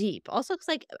deep. Also, because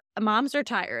like, moms are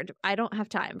tired. I don't have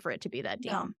time for it to be that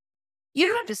deep. No. You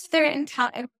don't have to stare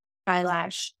at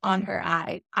eyelash on her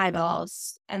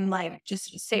eyeballs and like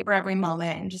just savor every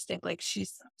moment and just think like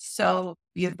she's so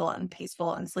beautiful and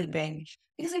peaceful and sleeping.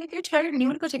 Because like, if you're tired and you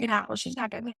want to go take a nap, well, she's not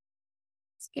gonna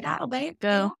skedaddle, babe.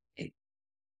 Go.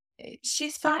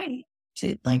 She's fine.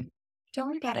 Like, don't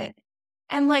worry about it.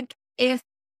 And like, if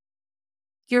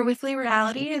your weekly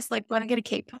reality is like want to get a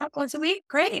cake pop once a week,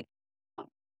 great.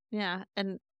 Yeah,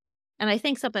 and I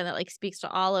think something that like speaks to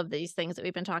all of these things that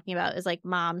we've been talking about is like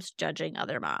moms judging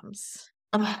other moms.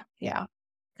 Yeah.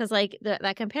 Because like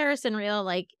that comparison reel,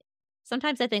 like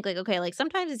sometimes I think like, okay, like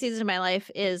sometimes the season of my life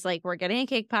is like we're getting a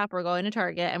cake pop, we're going to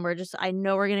Target, and I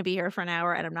know we're going to be here for an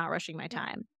hour and I'm not rushing my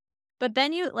time. But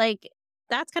then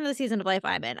that's kind of the season of life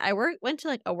I'm in. I went to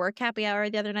like a work happy hour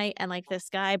the other night and like this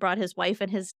guy brought his wife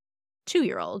and his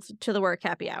 2-year-old to the work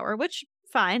happy hour, which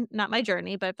fine, not my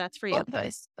journey, but if that's for you.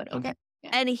 But okay. Yeah.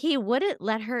 And he wouldn't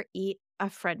let her eat a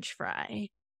French fry.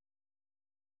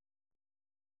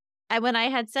 And when I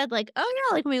had said like, oh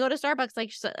yeah, like when we go to Starbucks,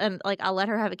 like, and like I'll let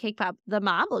her have a cake pop, the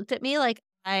mom looked at me like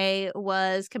I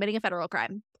was committing a federal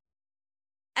crime.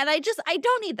 And I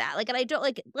don't need that. Like, and I don't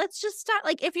like, let's just stop.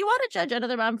 Like, if you want to judge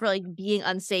another mom for like being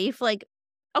unsafe, like,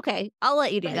 okay, I'll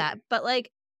let you do that. But like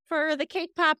for the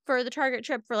cake pop, for the Target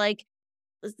trip, for like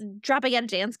dropping out of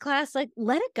dance class, like,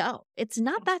 let it go. It's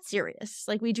not that serious.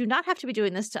 Like, we do not have to be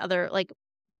doing this to other, like,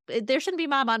 there shouldn't be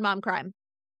mom on mom crime.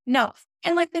 No.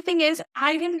 And like, the thing is,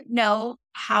 I didn't know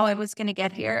how I was going to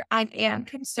get here. I am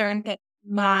concerned that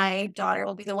my daughter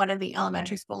will be the one in the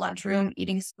elementary school lunchroom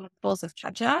eating spoonfuls of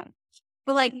ketchup.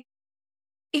 But like,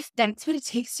 if that's what it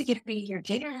takes to get her to eat your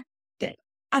dinner, then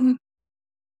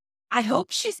I hope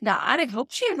she's not. I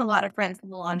hope she has a lot of friends in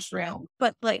the lunchroom.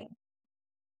 But like,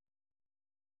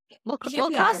 we'll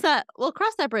cross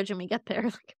that bridge when we get there.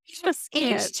 Like, just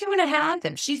age 2.5,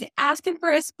 and she's asking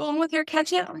for a spoon with your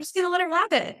ketchup. I'm just gonna let her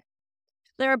have it.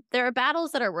 There are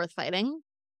battles that are worth fighting,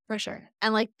 for sure.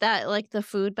 And like that, like the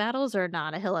food battles are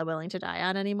not a hill I'm willing to die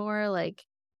on anymore. Like,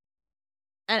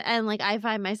 and like I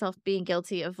find myself being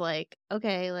guilty of like,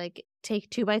 okay, like take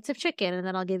 2 bites of chicken and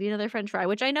then I'll give you another French fry,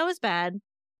 which I know is bad.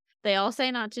 They all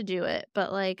say not to do it,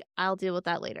 but like I'll deal with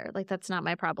that later. Like, that's not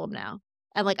my problem now.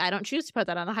 And like, I don't choose to put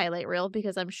that on the highlight reel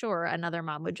because I'm sure another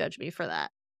mom would judge me for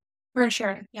that. For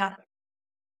sure. Yeah.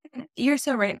 You're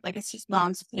so right. Like, it's just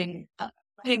moms putting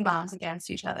moms against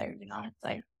each other. You know, it's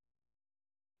like,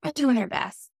 we're doing our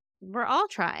best. We're all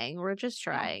trying. We're just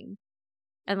trying.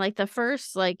 And like the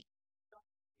first like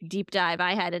deep dive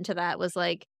I had into that was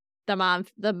like the mom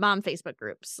Facebook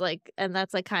groups. Like, and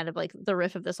that's like kind of like the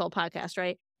riff of this whole podcast,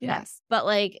 right? Yes. But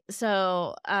like,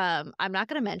 so I'm not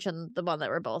going to mention the one that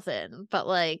we're both in, but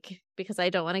like, because I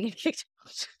don't want to get kicked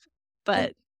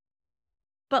out.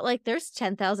 But like, there's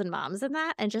 10,000 moms in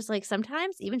that. And just like,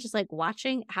 sometimes even just like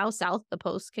watching how south the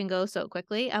post can go so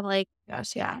quickly, I'm like,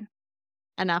 gosh, yeah.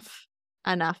 Enough.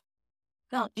 No.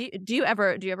 Do you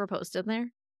ever post in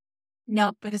there?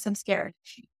 No, because I'm scared.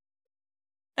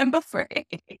 I'm afraid.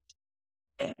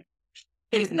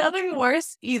 There's nothing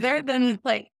worse either than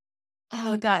like,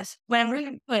 oh gosh, whenever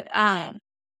you put a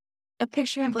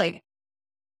picture of like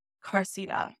car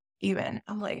seat up, even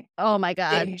I'm like, oh my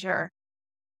god, danger.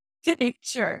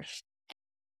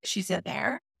 She's in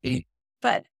there,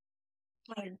 but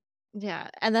yeah.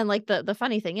 And then like the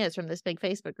funny thing is, from this big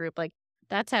Facebook group, like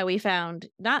That's how we found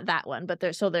not that one, but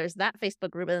there's that Facebook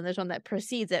group, and then there's one that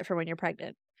precedes it for when you're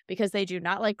pregnant, because they do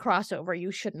not like crossover.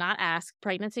 You should not ask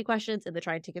pregnancy questions in the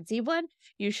trying to conceive one.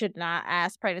 You should not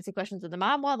ask pregnancy questions in the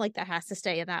mom one. Like that has to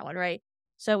stay in that one, right?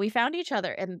 So we found each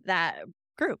other in that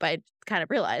group. I kind of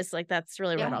realized like that's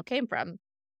really where it all came from.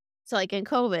 So like in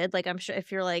COVID, like I'm sure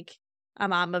if you're like a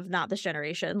mom of not this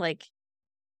generation, like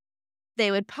they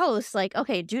would post like,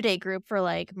 okay, due date group for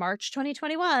like March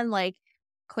 2021, like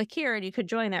click here and you could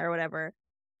join that or whatever.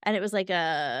 And it was like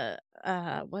a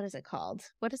what is it called?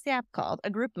 What is the app called? A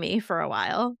group me for a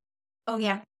while. Oh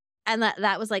yeah. And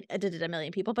that was like, did it a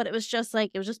million people, but it was just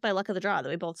by luck of the draw that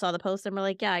we both saw the post and we're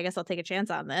like, yeah, I guess I'll take a chance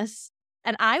on this.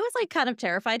 And I was like kind of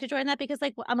terrified to join that because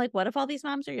like, I'm like, what if all these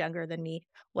moms are younger than me?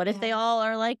 What if they all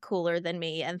are like cooler than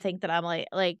me and think that I'm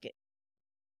like,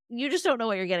 you just don't know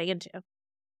what you're getting into.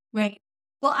 Right.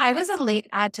 Well, I was a late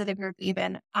add to the group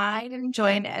even. I didn't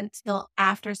join until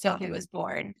after Sophie was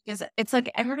born because it's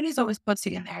like everybody's always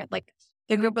posting in there. Like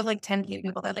the group with like 10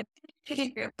 people, they're like, pick a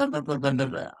group, blah, blah, blah, blah, blah,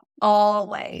 blah.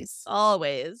 Always.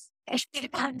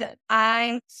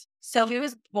 Sophie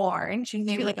was born. She was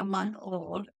maybe like a month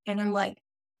old. And I'm like,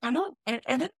 I'm not, and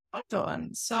it's not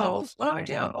done. So what do I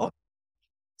do?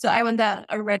 So I went down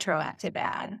a retroactive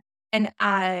ad and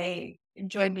I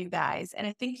joined you guys. And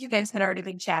I think you guys had already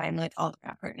been chatting like all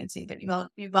throughout pregnancy, but you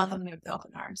welcomed me with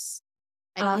open arms.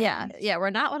 Yeah. We're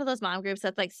not one of those mom groups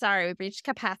that's like, sorry, we've reached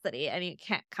capacity and you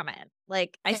can't come in.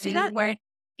 Like I see that.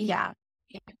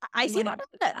 I see that.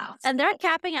 And they're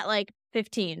capping at like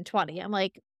 15, 20. I'm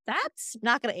like, that's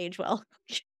not going to age well.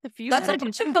 That's like what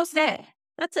you're supposed to say.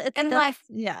 That's it. In life.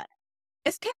 Yeah.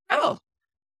 It's cutthroat.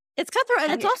 It's cutthroat.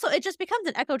 And it's also, it just becomes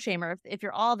an echo chamber if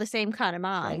you're all the same kind of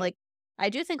mom. Right. Like, I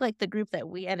do think like the group that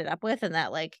we ended up with and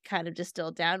that like kind of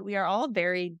distilled down, we are all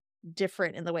very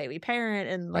different in the way we parent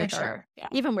and like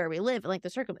even where we live, like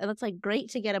the and it's like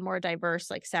great to get a more diverse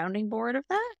like sounding board of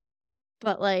that.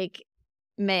 But like,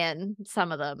 man,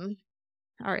 some of them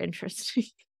are interesting.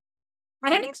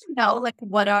 I don't need to know like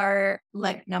what our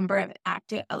like number of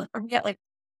active, or we get like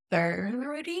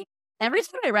 30. Every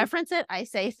time I reference it, I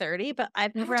say 30, but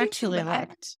I've never actually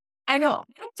looked. I know.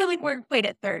 I don't feel like we're quite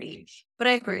at 30, but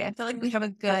I agree. I feel like we have a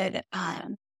good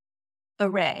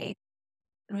array.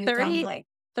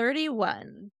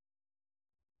 31.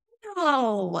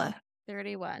 No.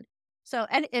 31. So,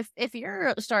 and if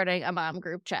you're starting a mom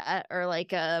group chat or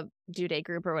like a due date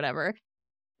group or whatever,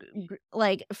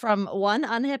 like from one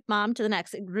unhip mom to the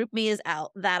next, group me is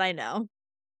out. That I know.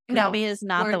 Group me is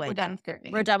not the way. We're done with group me.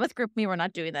 We're done with group me. We're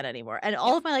not doing that anymore. And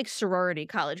all of my like sorority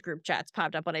college group chats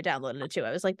popped up when I downloaded it too.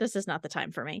 I was like, this is not the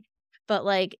time for me. But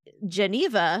like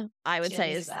Geneva, I would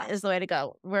say is the way to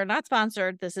go. We're not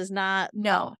sponsored. This is not.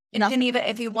 No. In Geneva,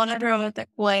 if you want to throw with the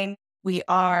coin, we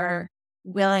are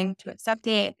willing to accept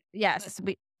it. Yes.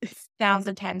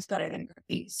 1,000 times better than group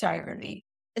me. Sorry, group me.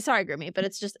 Sorry, group me. But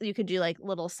it's just, you could do like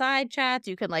little side chats.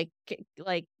 You can like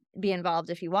be involved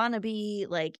if you want to be.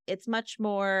 Like it's much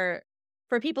more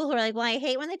for people who are like, well, I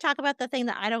hate when they talk about the thing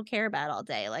that I don't care about all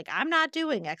day. Like I'm not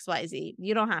doing XYZ.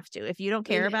 You don't have to. If you don't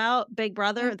care about Big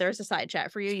Brother, there's a side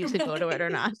chat for you. You could go to it or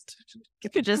not. You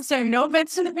could just say no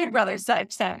offense to the Big Brother side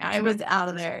chat. I was out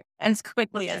of there as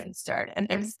quickly as it started. And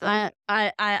there's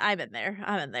I'm in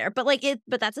there. But like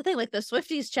but that's the thing. Like the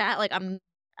Swifties chat, like I'm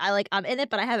in it,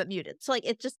 but I have it muted. So like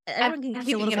it's just everyone can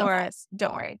see a little more.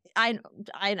 Don't worry. I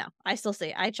know. I still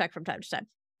see. I check from time to time.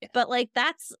 Yeah. But like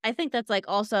I think that's like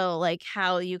also like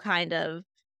how you kind of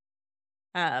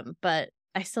but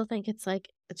I still think it's like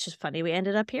it's just funny we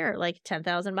ended up here like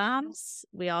 10,000 moms.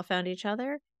 We all found each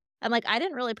other. And like I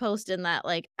didn't really post in that,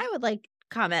 like I would like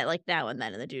comment like now and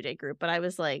then in the due date group, but I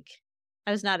was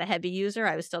not a heavy user.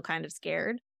 I was still kind of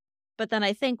scared. But then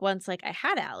I think once like I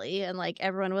had Allie and like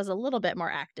everyone was a little bit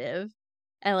more active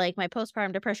and like my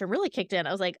postpartum depression really kicked in,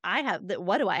 I was like,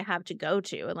 what do I have to go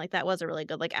to? And like that was a really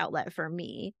good like outlet for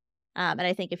me. And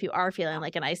I think if you are feeling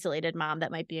like an isolated mom, that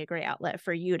might be a great outlet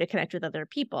for you to connect with other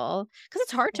people because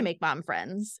it's hard to make mom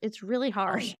friends. It's really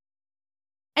hard.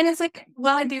 And it's like,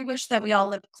 well, I do wish that we all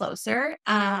lived closer.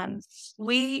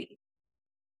 We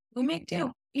make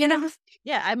do. You know?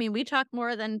 Yeah, I mean, we talk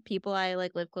more than people I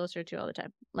like live closer to all the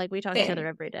time. Like we talk to each other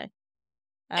every day.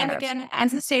 And again,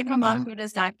 as a stay-at-home mom who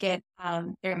does not get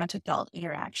very much adult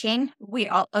interaction,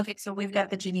 so we've got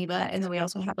the Geneva, and then we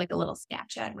also have like a little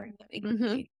Snapchat room that we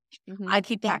can I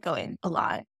keep that going a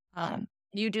lot.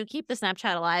 You do keep the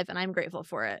Snapchat alive, and I'm grateful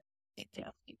for it.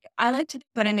 I like to,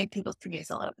 but I make people's days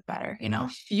a little bit better. You know,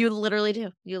 you literally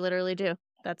do.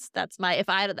 That's my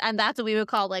and that's what we would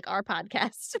call like our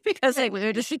podcast because like we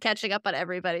would just be catching up on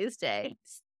everybody's day.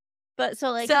 But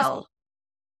so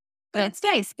But it's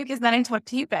nice because then I talk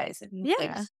to you guys. And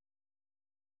Yeah.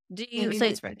 Do you maybe so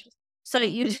vice versa. so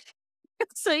you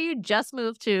so you just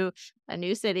moved to a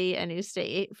new city, a new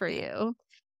state for you.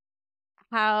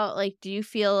 How like do you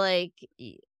feel like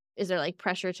is there like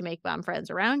pressure to make mom friends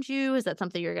around you? Is that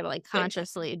something you're gonna like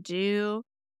consciously do?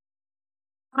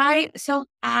 Okay.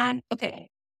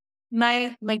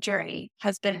 My journey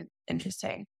has been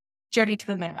interesting. Journey to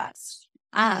the Midwest.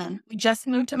 We just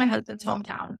moved to my husband's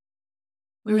hometown.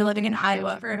 We were living in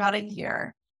Iowa for about a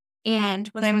year. And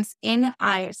when I was in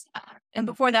Iowa, and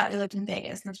before that, I lived in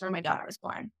Vegas. That's where my daughter was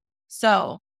born.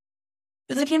 So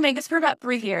I was living in Vegas for about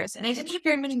 3 years. And I didn't have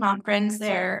very many mom friends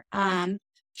there.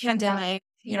 Pandemic,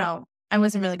 I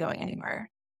wasn't really going anywhere.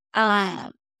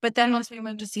 But then once we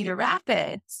moved to Cedar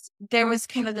Rapids, there was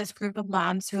kind of this group of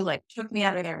moms who like took me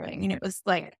out of their ring. And it was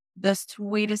like the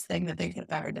sweetest thing that they could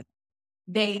have ever done.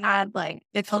 They had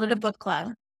they called it a book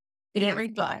club. They didn't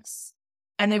read books.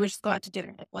 And they would just go out to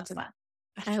dinner like once a month.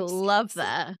 I love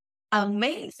that.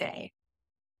 Amazing.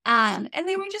 And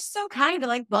they were just so kind to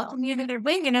like welcome me into their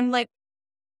wing. And I'm like,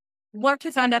 once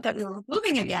we found out that we were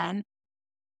moving again,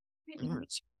 I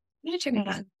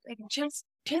just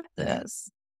did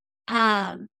this. But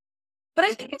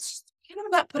I think it's just kind of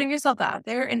about putting yourself out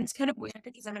there. And it's kind of weird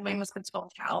because I'm in my most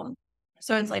small town.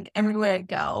 So it's like everywhere I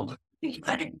go,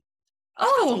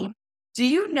 oh, do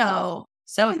you know?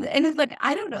 So, and it's like,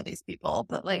 I don't know these people,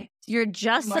 but like, You're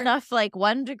just enough like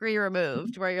 1 degree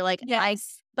removed where you're like,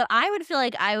 yes. but I would feel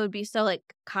like I would be so like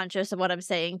conscious of what I'm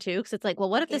saying too. Cause it's like, well,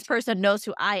 what if this person knows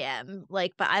who I am?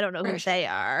 Like, but I don't know who they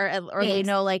are. Or they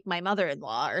know like my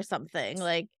mother-in-law or something.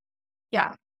 Like,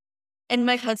 yeah. And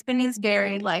my husband is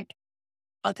very like,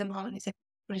 I'll come home and he's like,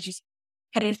 what did you say?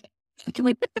 How did I'm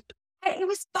like, it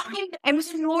was fine. I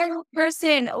was a normal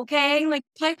person. Okay. Like,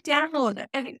 pipe down.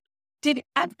 And did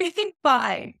everything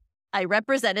fine. I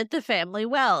represented the family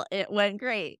well. It went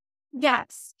great.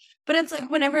 Yes. But it's like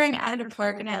whenever I'm at a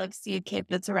park and I like see a kid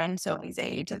that's around Sophie's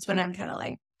age, that's when I'm kind of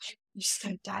like, you just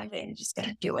gotta dive in, you just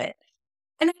gotta do it.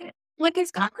 And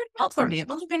it's gone pretty well for me.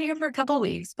 I've only been here for a couple of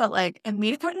weeks, but like I've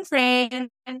made important friends.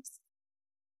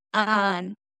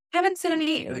 Haven't seen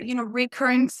any,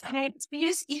 recurring sites, but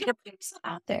you gotta put yourself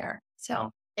out there.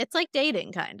 So it's like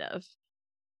dating kind of.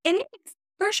 And it's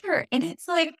for sure. And it's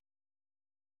like,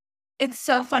 it's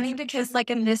so funny because like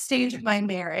in this stage of my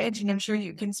marriage, and I'm sure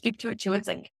you can speak to it too, it's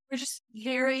like, we're just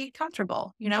very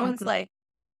comfortable, it's like,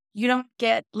 you don't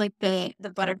get like the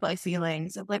butterfly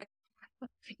feelings of like, but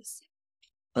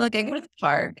like I go to the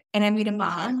park and I meet a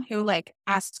mom who like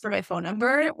asks for my phone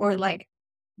number or like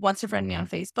wants to friend me on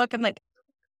Facebook. I'm like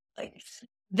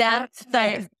that's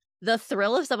the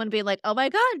thrill of someone being like, oh my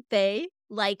God, they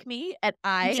like me and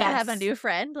I have a new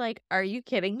friend. Like, are you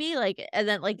kidding me? Like, and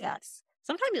then like, yes.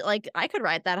 Sometimes like I could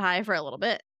ride that high for a little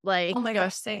bit. Like, oh my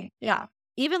gosh, same. Yeah.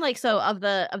 Even like, so of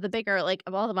the bigger, like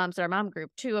of all the moms in our mom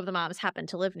group, 2 of the moms happened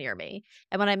to live near me.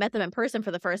 And when I met them in person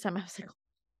for the first time, I was like,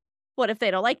 what if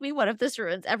they don't like me? What if this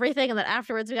ruins everything? And then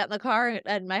afterwards we got in the car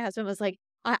and my husband was like,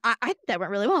 I think that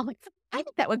went really well. I'm like, I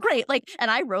think that went great. Like,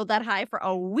 and I rode that high for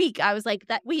a week. I was like,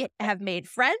 that we have made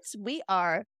friends. We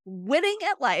are winning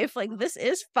at life. Like, this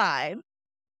is fine.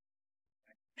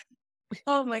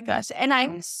 Oh my gosh. And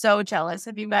I'm so jealous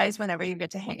of you guys whenever you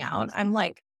get to hang out. I'm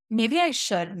like, maybe I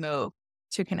should move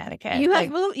to Connecticut. You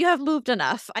have moved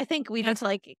enough. I think we need to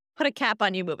like put a cap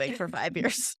on you moving for 5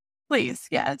 years. Please,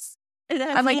 yes.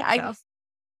 I'm like,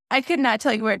 I could not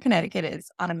tell you where Connecticut is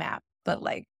on a map, but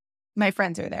like my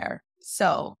friends are there.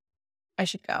 So I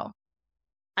should go.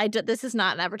 This is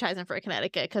not an advertisement for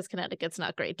Connecticut because Connecticut's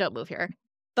not great. Don't move here.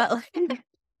 But like,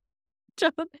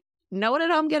 no one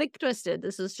at home getting twisted.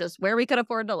 This is just where we could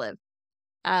afford to live.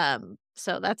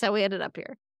 So that's how we ended up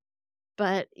here.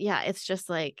 But yeah, it's just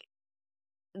like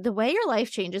the way your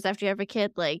life changes after you have a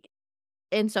kid, like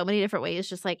in so many different ways,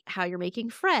 just like how you're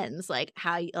making friends, like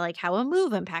how a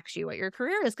move impacts you, what your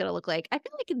career is going to look like. I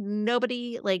feel like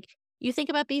nobody like you think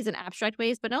about these in abstract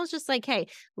ways, but no, it's just like, hey,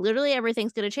 literally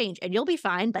everything's going to change and you'll be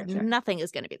fine, but nothing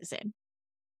is going to be the same.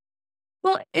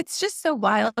 Well, it's just so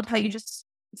wild how you just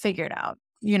figure it out.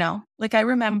 Like I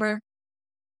remember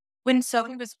when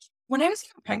I was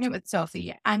pregnant with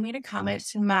Sophie, I made a comment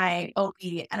to my OB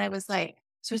and I was like,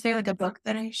 so is there like a book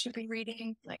that I should be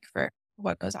reading like for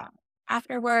what goes on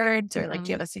afterwards or like, do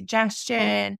you have a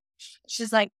suggestion?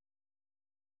 She's like,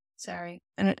 sorry.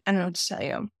 I don't know what to tell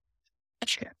you.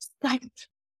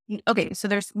 Okay. So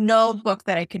there's no book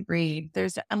that I could read.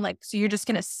 I'm like, so you're just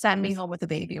going to send me home with a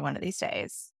baby one of these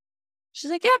days. She's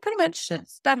like, yeah, pretty much.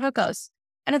 That's how it goes.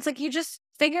 And it's like, you just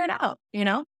figure it out, you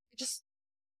just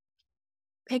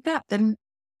pick up. And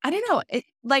I don't know.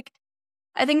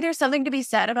 I think there's something to be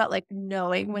said about like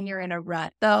knowing when you're in a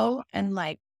rut though, and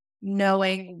like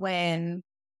knowing when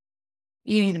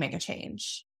you need to make a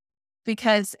change,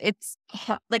 because it's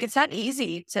like, it's not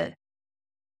easy to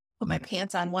put my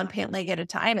pants on one pant leg at a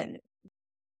time and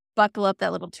buckle up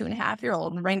that little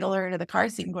 2.5-year-old and wrangle her into the car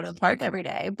seat and go to the park every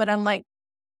day. But I'm like,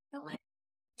 you know what?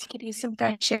 I could use some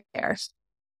fresh air.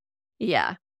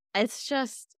 Yeah. It's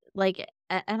just like,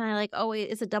 and I like always,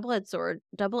 it's a double-edged sword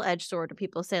when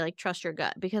people say like, trust your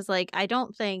gut, because like, I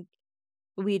don't think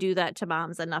we do that to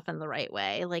moms enough in the right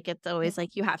way. Like, it's always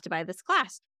like, you have to buy this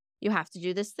class. You have to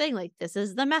do this thing. Like, this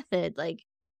is the method. Like,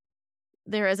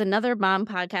 there is another mom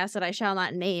podcast that I shall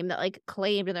not name that like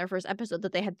claimed in their first episode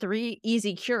that they had 3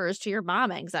 easy cures to your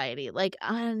mom anxiety. Like,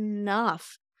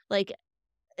 enough. Like,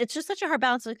 it's just such a hard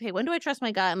balance. Like, okay, when do I trust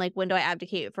my gut? And like, when do I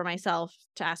abdicate for myself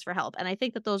to ask for help? And I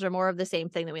think that those are more of the same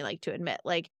thing that we like to admit.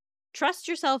 Like, trust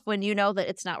yourself when you know that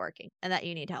it's not working and that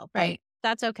you need help. Right.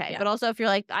 That's okay. Yeah. But also, if you're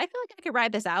like, I feel like I could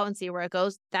ride this out and see where it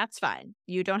goes, that's fine.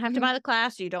 You don't have to buy the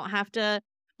class. You don't have to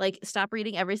like stop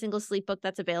reading every single sleep book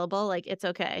that's available. Like, it's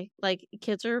okay. Like,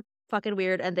 kids are fucking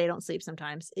weird and they don't sleep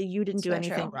sometimes. You didn't do So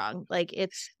anything true. wrong. Like,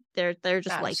 they're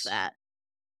just like Gosh. that.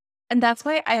 And that's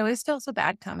why I always feel so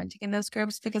bad commenting in those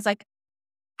groups, because like,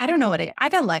 I don't know what I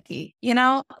got lucky, you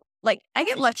know, like I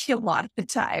get lucky a lot of the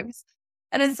times.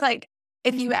 And it's like,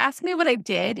 if you ask me what I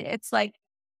did, it's like,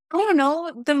 I don't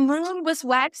know, the moon was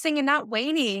waxing and not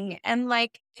waning. And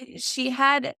like, she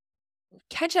had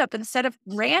ketchup instead of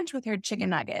ranch with her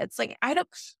chicken nuggets. Like, I don't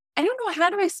know how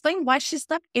to explain why she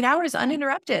slept 8 hours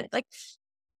uninterrupted. Like,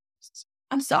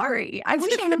 I'm sorry. I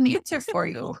wish I had an answer for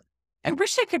you. I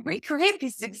wish I could recreate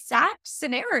these exact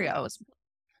scenarios.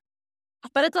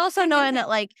 But it's also knowing that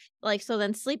like, so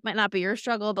then sleep might not be your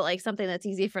struggle, but like something that's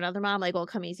easy for another mom, like will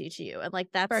come easy to you. And like,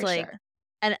 that's For like, sure.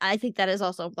 and I think that is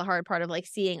also the hard part of like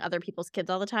seeing other people's kids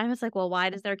all the time. It's like, well, why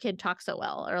does their kid talk so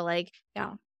well? Or like,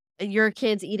 Yeah. your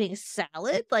kid's eating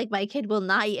salad. Like, my kid will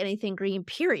not eat anything green,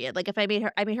 period. Like, if I made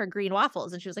her green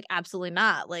waffles and she was like, absolutely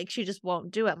not. Like, she just won't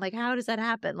do it. I'm like, how does that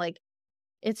happen? Like,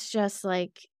 it's just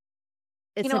like,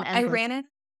 it's You know, an I endless. ran it.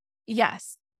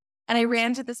 Yes. And I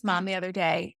ran to this mom the other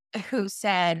day who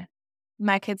said,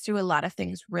 my kids do a lot of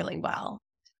things really well.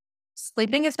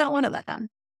 Sleeping is not one of them.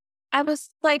 I was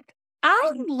like,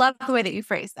 I love the way that you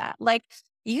phrase that. Like,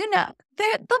 you know,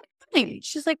 they'll be fine.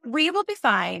 She's like, we will be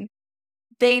fine.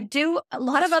 They do a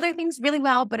lot of other things really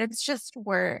well, but it's just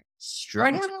we're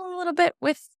struggling a little bit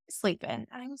with sleeping. And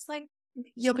I was like,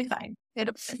 you'll be fine.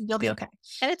 You'll be okay.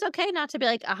 And it's okay not to be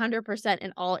like 100%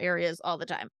 in all areas all the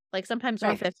time. Like, sometimes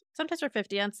Right. we're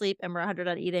 50 on sleep and we're 100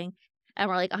 on eating, and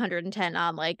we're like 110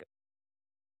 on like,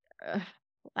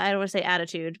 I don't want to say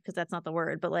attitude because that's not the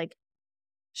word, but like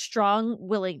strong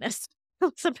willingness.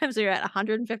 Sometimes you're at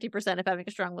 150% of having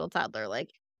a strong-willed toddler. Like,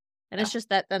 and it's just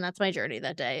that, then that's my journey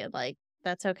that day. And like,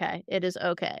 that's okay. It is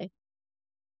okay.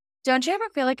 Don't you ever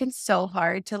feel like it's so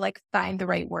hard to like find the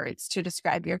right words to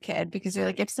describe your kid? Because you're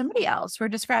like, if somebody else were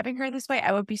describing her this way,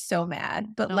 I would be so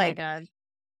mad. But Oh like, my God.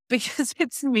 because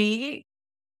it's me,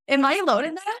 am I alone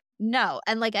in that? No.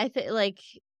 And like, I think like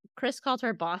Chris called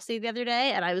her bossy the other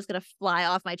day, and I was going to fly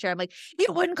off my chair. I'm like, you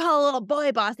wouldn't call a little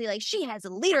boy bossy. Like, she has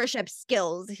leadership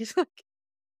skills. He's like,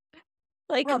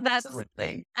 Well, that's,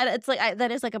 absolutely. and it's like,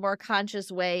 that is like a more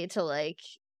conscious way to like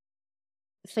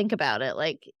think about it.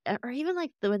 Like, or even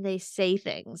like when they say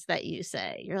things that you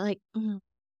say, you're like,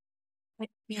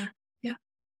 Like, yeah.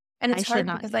 And I it's should hard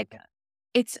not because do like,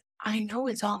 I know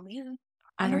it's all me.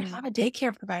 I don't Mm. have a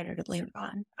daycare provider to blame it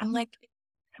on. I'm like,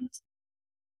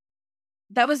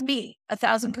 that was me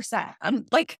 1,000%. I'm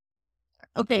like,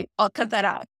 okay, I'll cut that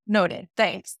out. Noted.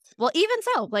 Thanks. Well, even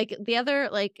so, like the other,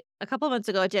 like a couple of months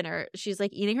ago at dinner, she's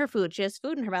like eating her food. She has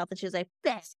food in her mouth and she's like,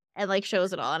 this, and like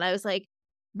shows it all. And I was like,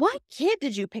 what kid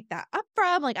did you pick that up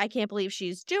from? Like, I can't believe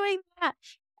she's doing that.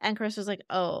 And Chris was like,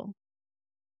 oh,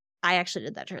 I actually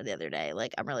did that to her the other day.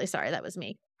 Like, I'm really sorry. That was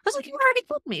me. I was like, you already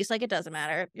told me. She's like, it doesn't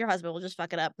matter. Your husband will just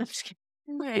fuck it up. I'm just kidding.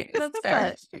 Right. That's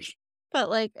fair. But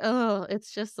like, oh,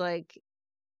 it's just like,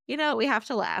 you know, we have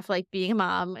to laugh. Like, being a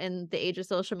mom in the age of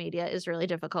social media is really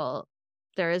difficult.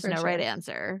 There is For no right sure.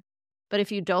 answer. But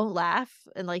if you don't laugh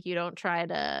and like you don't try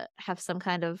to have some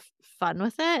kind of fun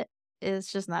with it,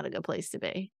 it's just not a good place to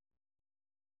be.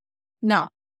 No,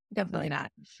 definitely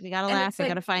not. You gotta And laugh. it's You like-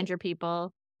 gotta find your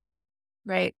people.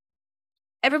 Right.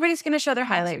 Everybody's going to show their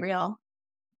highlight reel.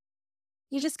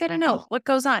 You just got to know what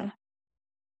goes on.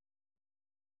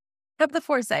 Have the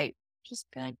foresight. Just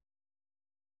be like,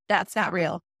 that's not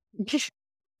real.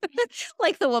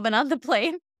 Like the woman on the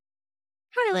plane.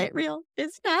 Highlight reel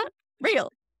is not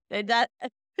real. And that,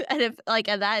 and if like,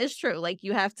 and that is true. Like,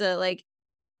 you have to like,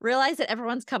 realize that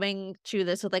everyone's coming to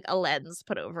this with like a lens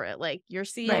put over it. Like you're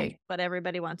seeing what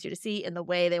everybody wants you to see in the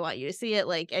way they want you to see it.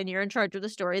 Like, and you're in charge of the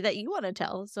story that you want to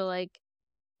tell. So like,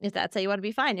 if that's how you want to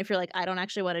be, fine. If you're like, I don't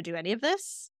actually want to do any of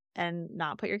this and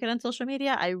not put your kid on social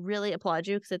media, I really applaud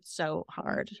you because it's so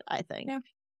hard, I think,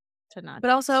 to not.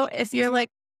 But also, if you're like,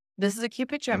 this is a cute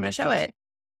picture, I'm going to show it.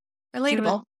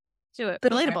 Relatable. Do it.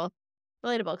 Relatable.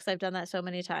 Relatable, because I've done that so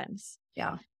many times.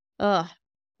 Yeah. Oh,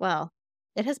 well,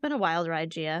 it has been a wild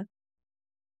ride, Gia.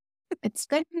 It's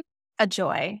been a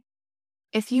joy.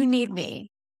 If you need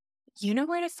me, you know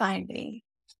where to find me.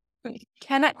 You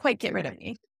cannot quite get rid of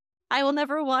me. I will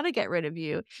never want to get rid of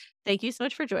you. Thank you so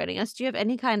much for joining us. Do you have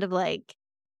any kind of like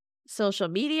social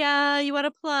media you want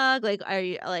to plug? Like, are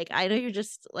you like, I know you're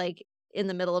just like in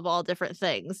the middle of all different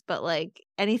things, but like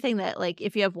anything that like,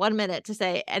 if you have 1 minute to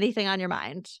say anything on your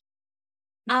mind.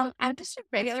 I'm just a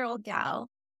regular old gal.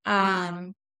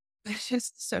 It's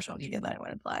just social media that I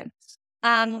want to plug.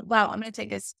 Wow, I'm going to take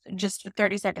this just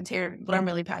 30 seconds here, what I'm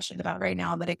really passionate about right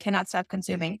now that I cannot stop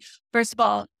consuming. First of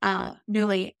all,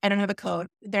 Newly, I don't have a code.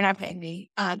 They're not paying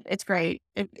me. It's great.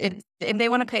 If they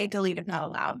want to pay, delete if not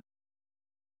allowed.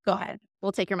 Go ahead.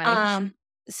 We'll take your money.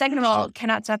 Second of all,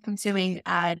 cannot stop consuming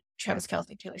Travis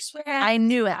Kelce, Taylor Swift. I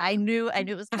knew it. I knew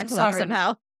it was going to come up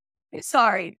somehow.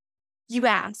 Sorry. You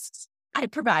asked. I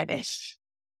provided.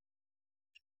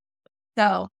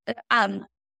 So, I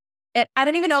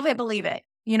don't even know if I believe it,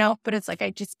 you know, but it's like I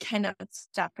just cannot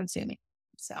stop consuming.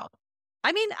 So,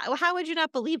 I mean, how would you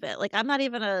not believe it? Like, I'm not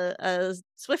even a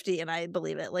Swiftie and I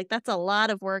believe it. Like, that's a lot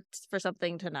of work for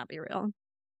something to not be real.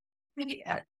 Maybe,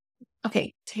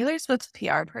 okay, Taylor Swift's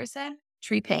PR person,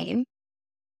 Tree Payne,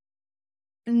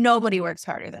 nobody works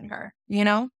harder than her, you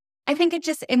know? I think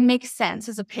it makes sense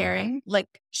as a pairing. Like,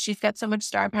 she's got so much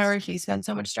star power, he's got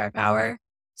so much star power.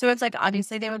 So it's like,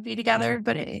 obviously they would be together,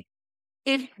 but it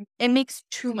makes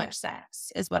too much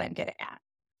sense is what I'm getting at.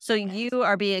 So you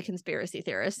are being a conspiracy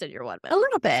theorist in your 1 minute. A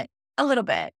little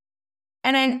bit.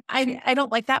 And I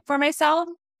don't like that for myself.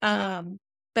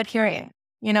 But here I am,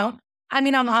 you know? I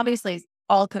mean, I'm obviously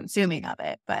all consuming of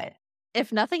it, but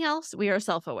if nothing else, we are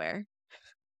self-aware.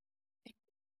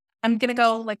 I'm going to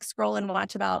go like scroll and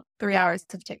watch about 3 hours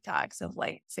of TikToks of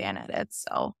like fan edits.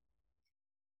 So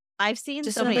I've seen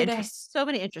so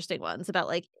many interesting ones about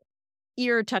like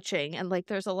ear touching and like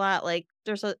there's a lot like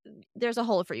there's a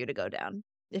hole for you to go down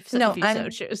if you so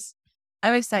choose.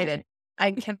 I'm excited.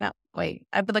 I cannot wait.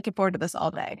 I've been looking forward to this all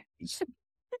day.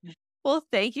 Well,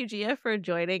 thank you, Gia, for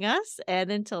joining us,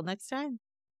 and until next time.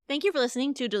 Thank you for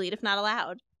listening to Delete If Not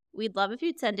Allowed. We'd love if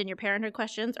you'd send in your parenthood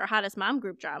questions or hottest mom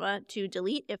group drama to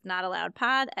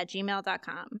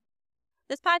deleteifnotallowedpod@gmail.com.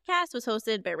 This podcast was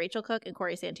hosted by Rachel Cook and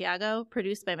Cori Santiago,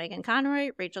 produced by Megan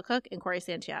Conroy, Rachel Cook, and Cori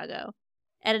Santiago.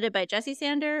 Edited by Jesse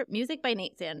Sander, music by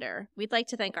Nate Sander. We'd like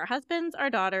to thank our husbands, our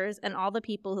daughters, and all the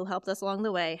people who helped us along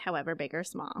the way, however big or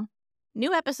small.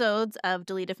 New episodes of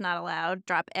Delete If Not Allowed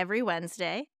drop every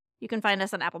Wednesday. You can find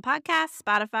us on Apple Podcasts,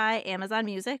 Spotify, Amazon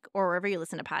Music, or wherever you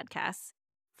listen to podcasts.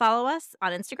 Follow us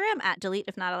on Instagram at Delete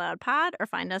If Not Allowed Pod, or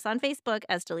find us on Facebook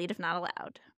as Delete If Not Allowed.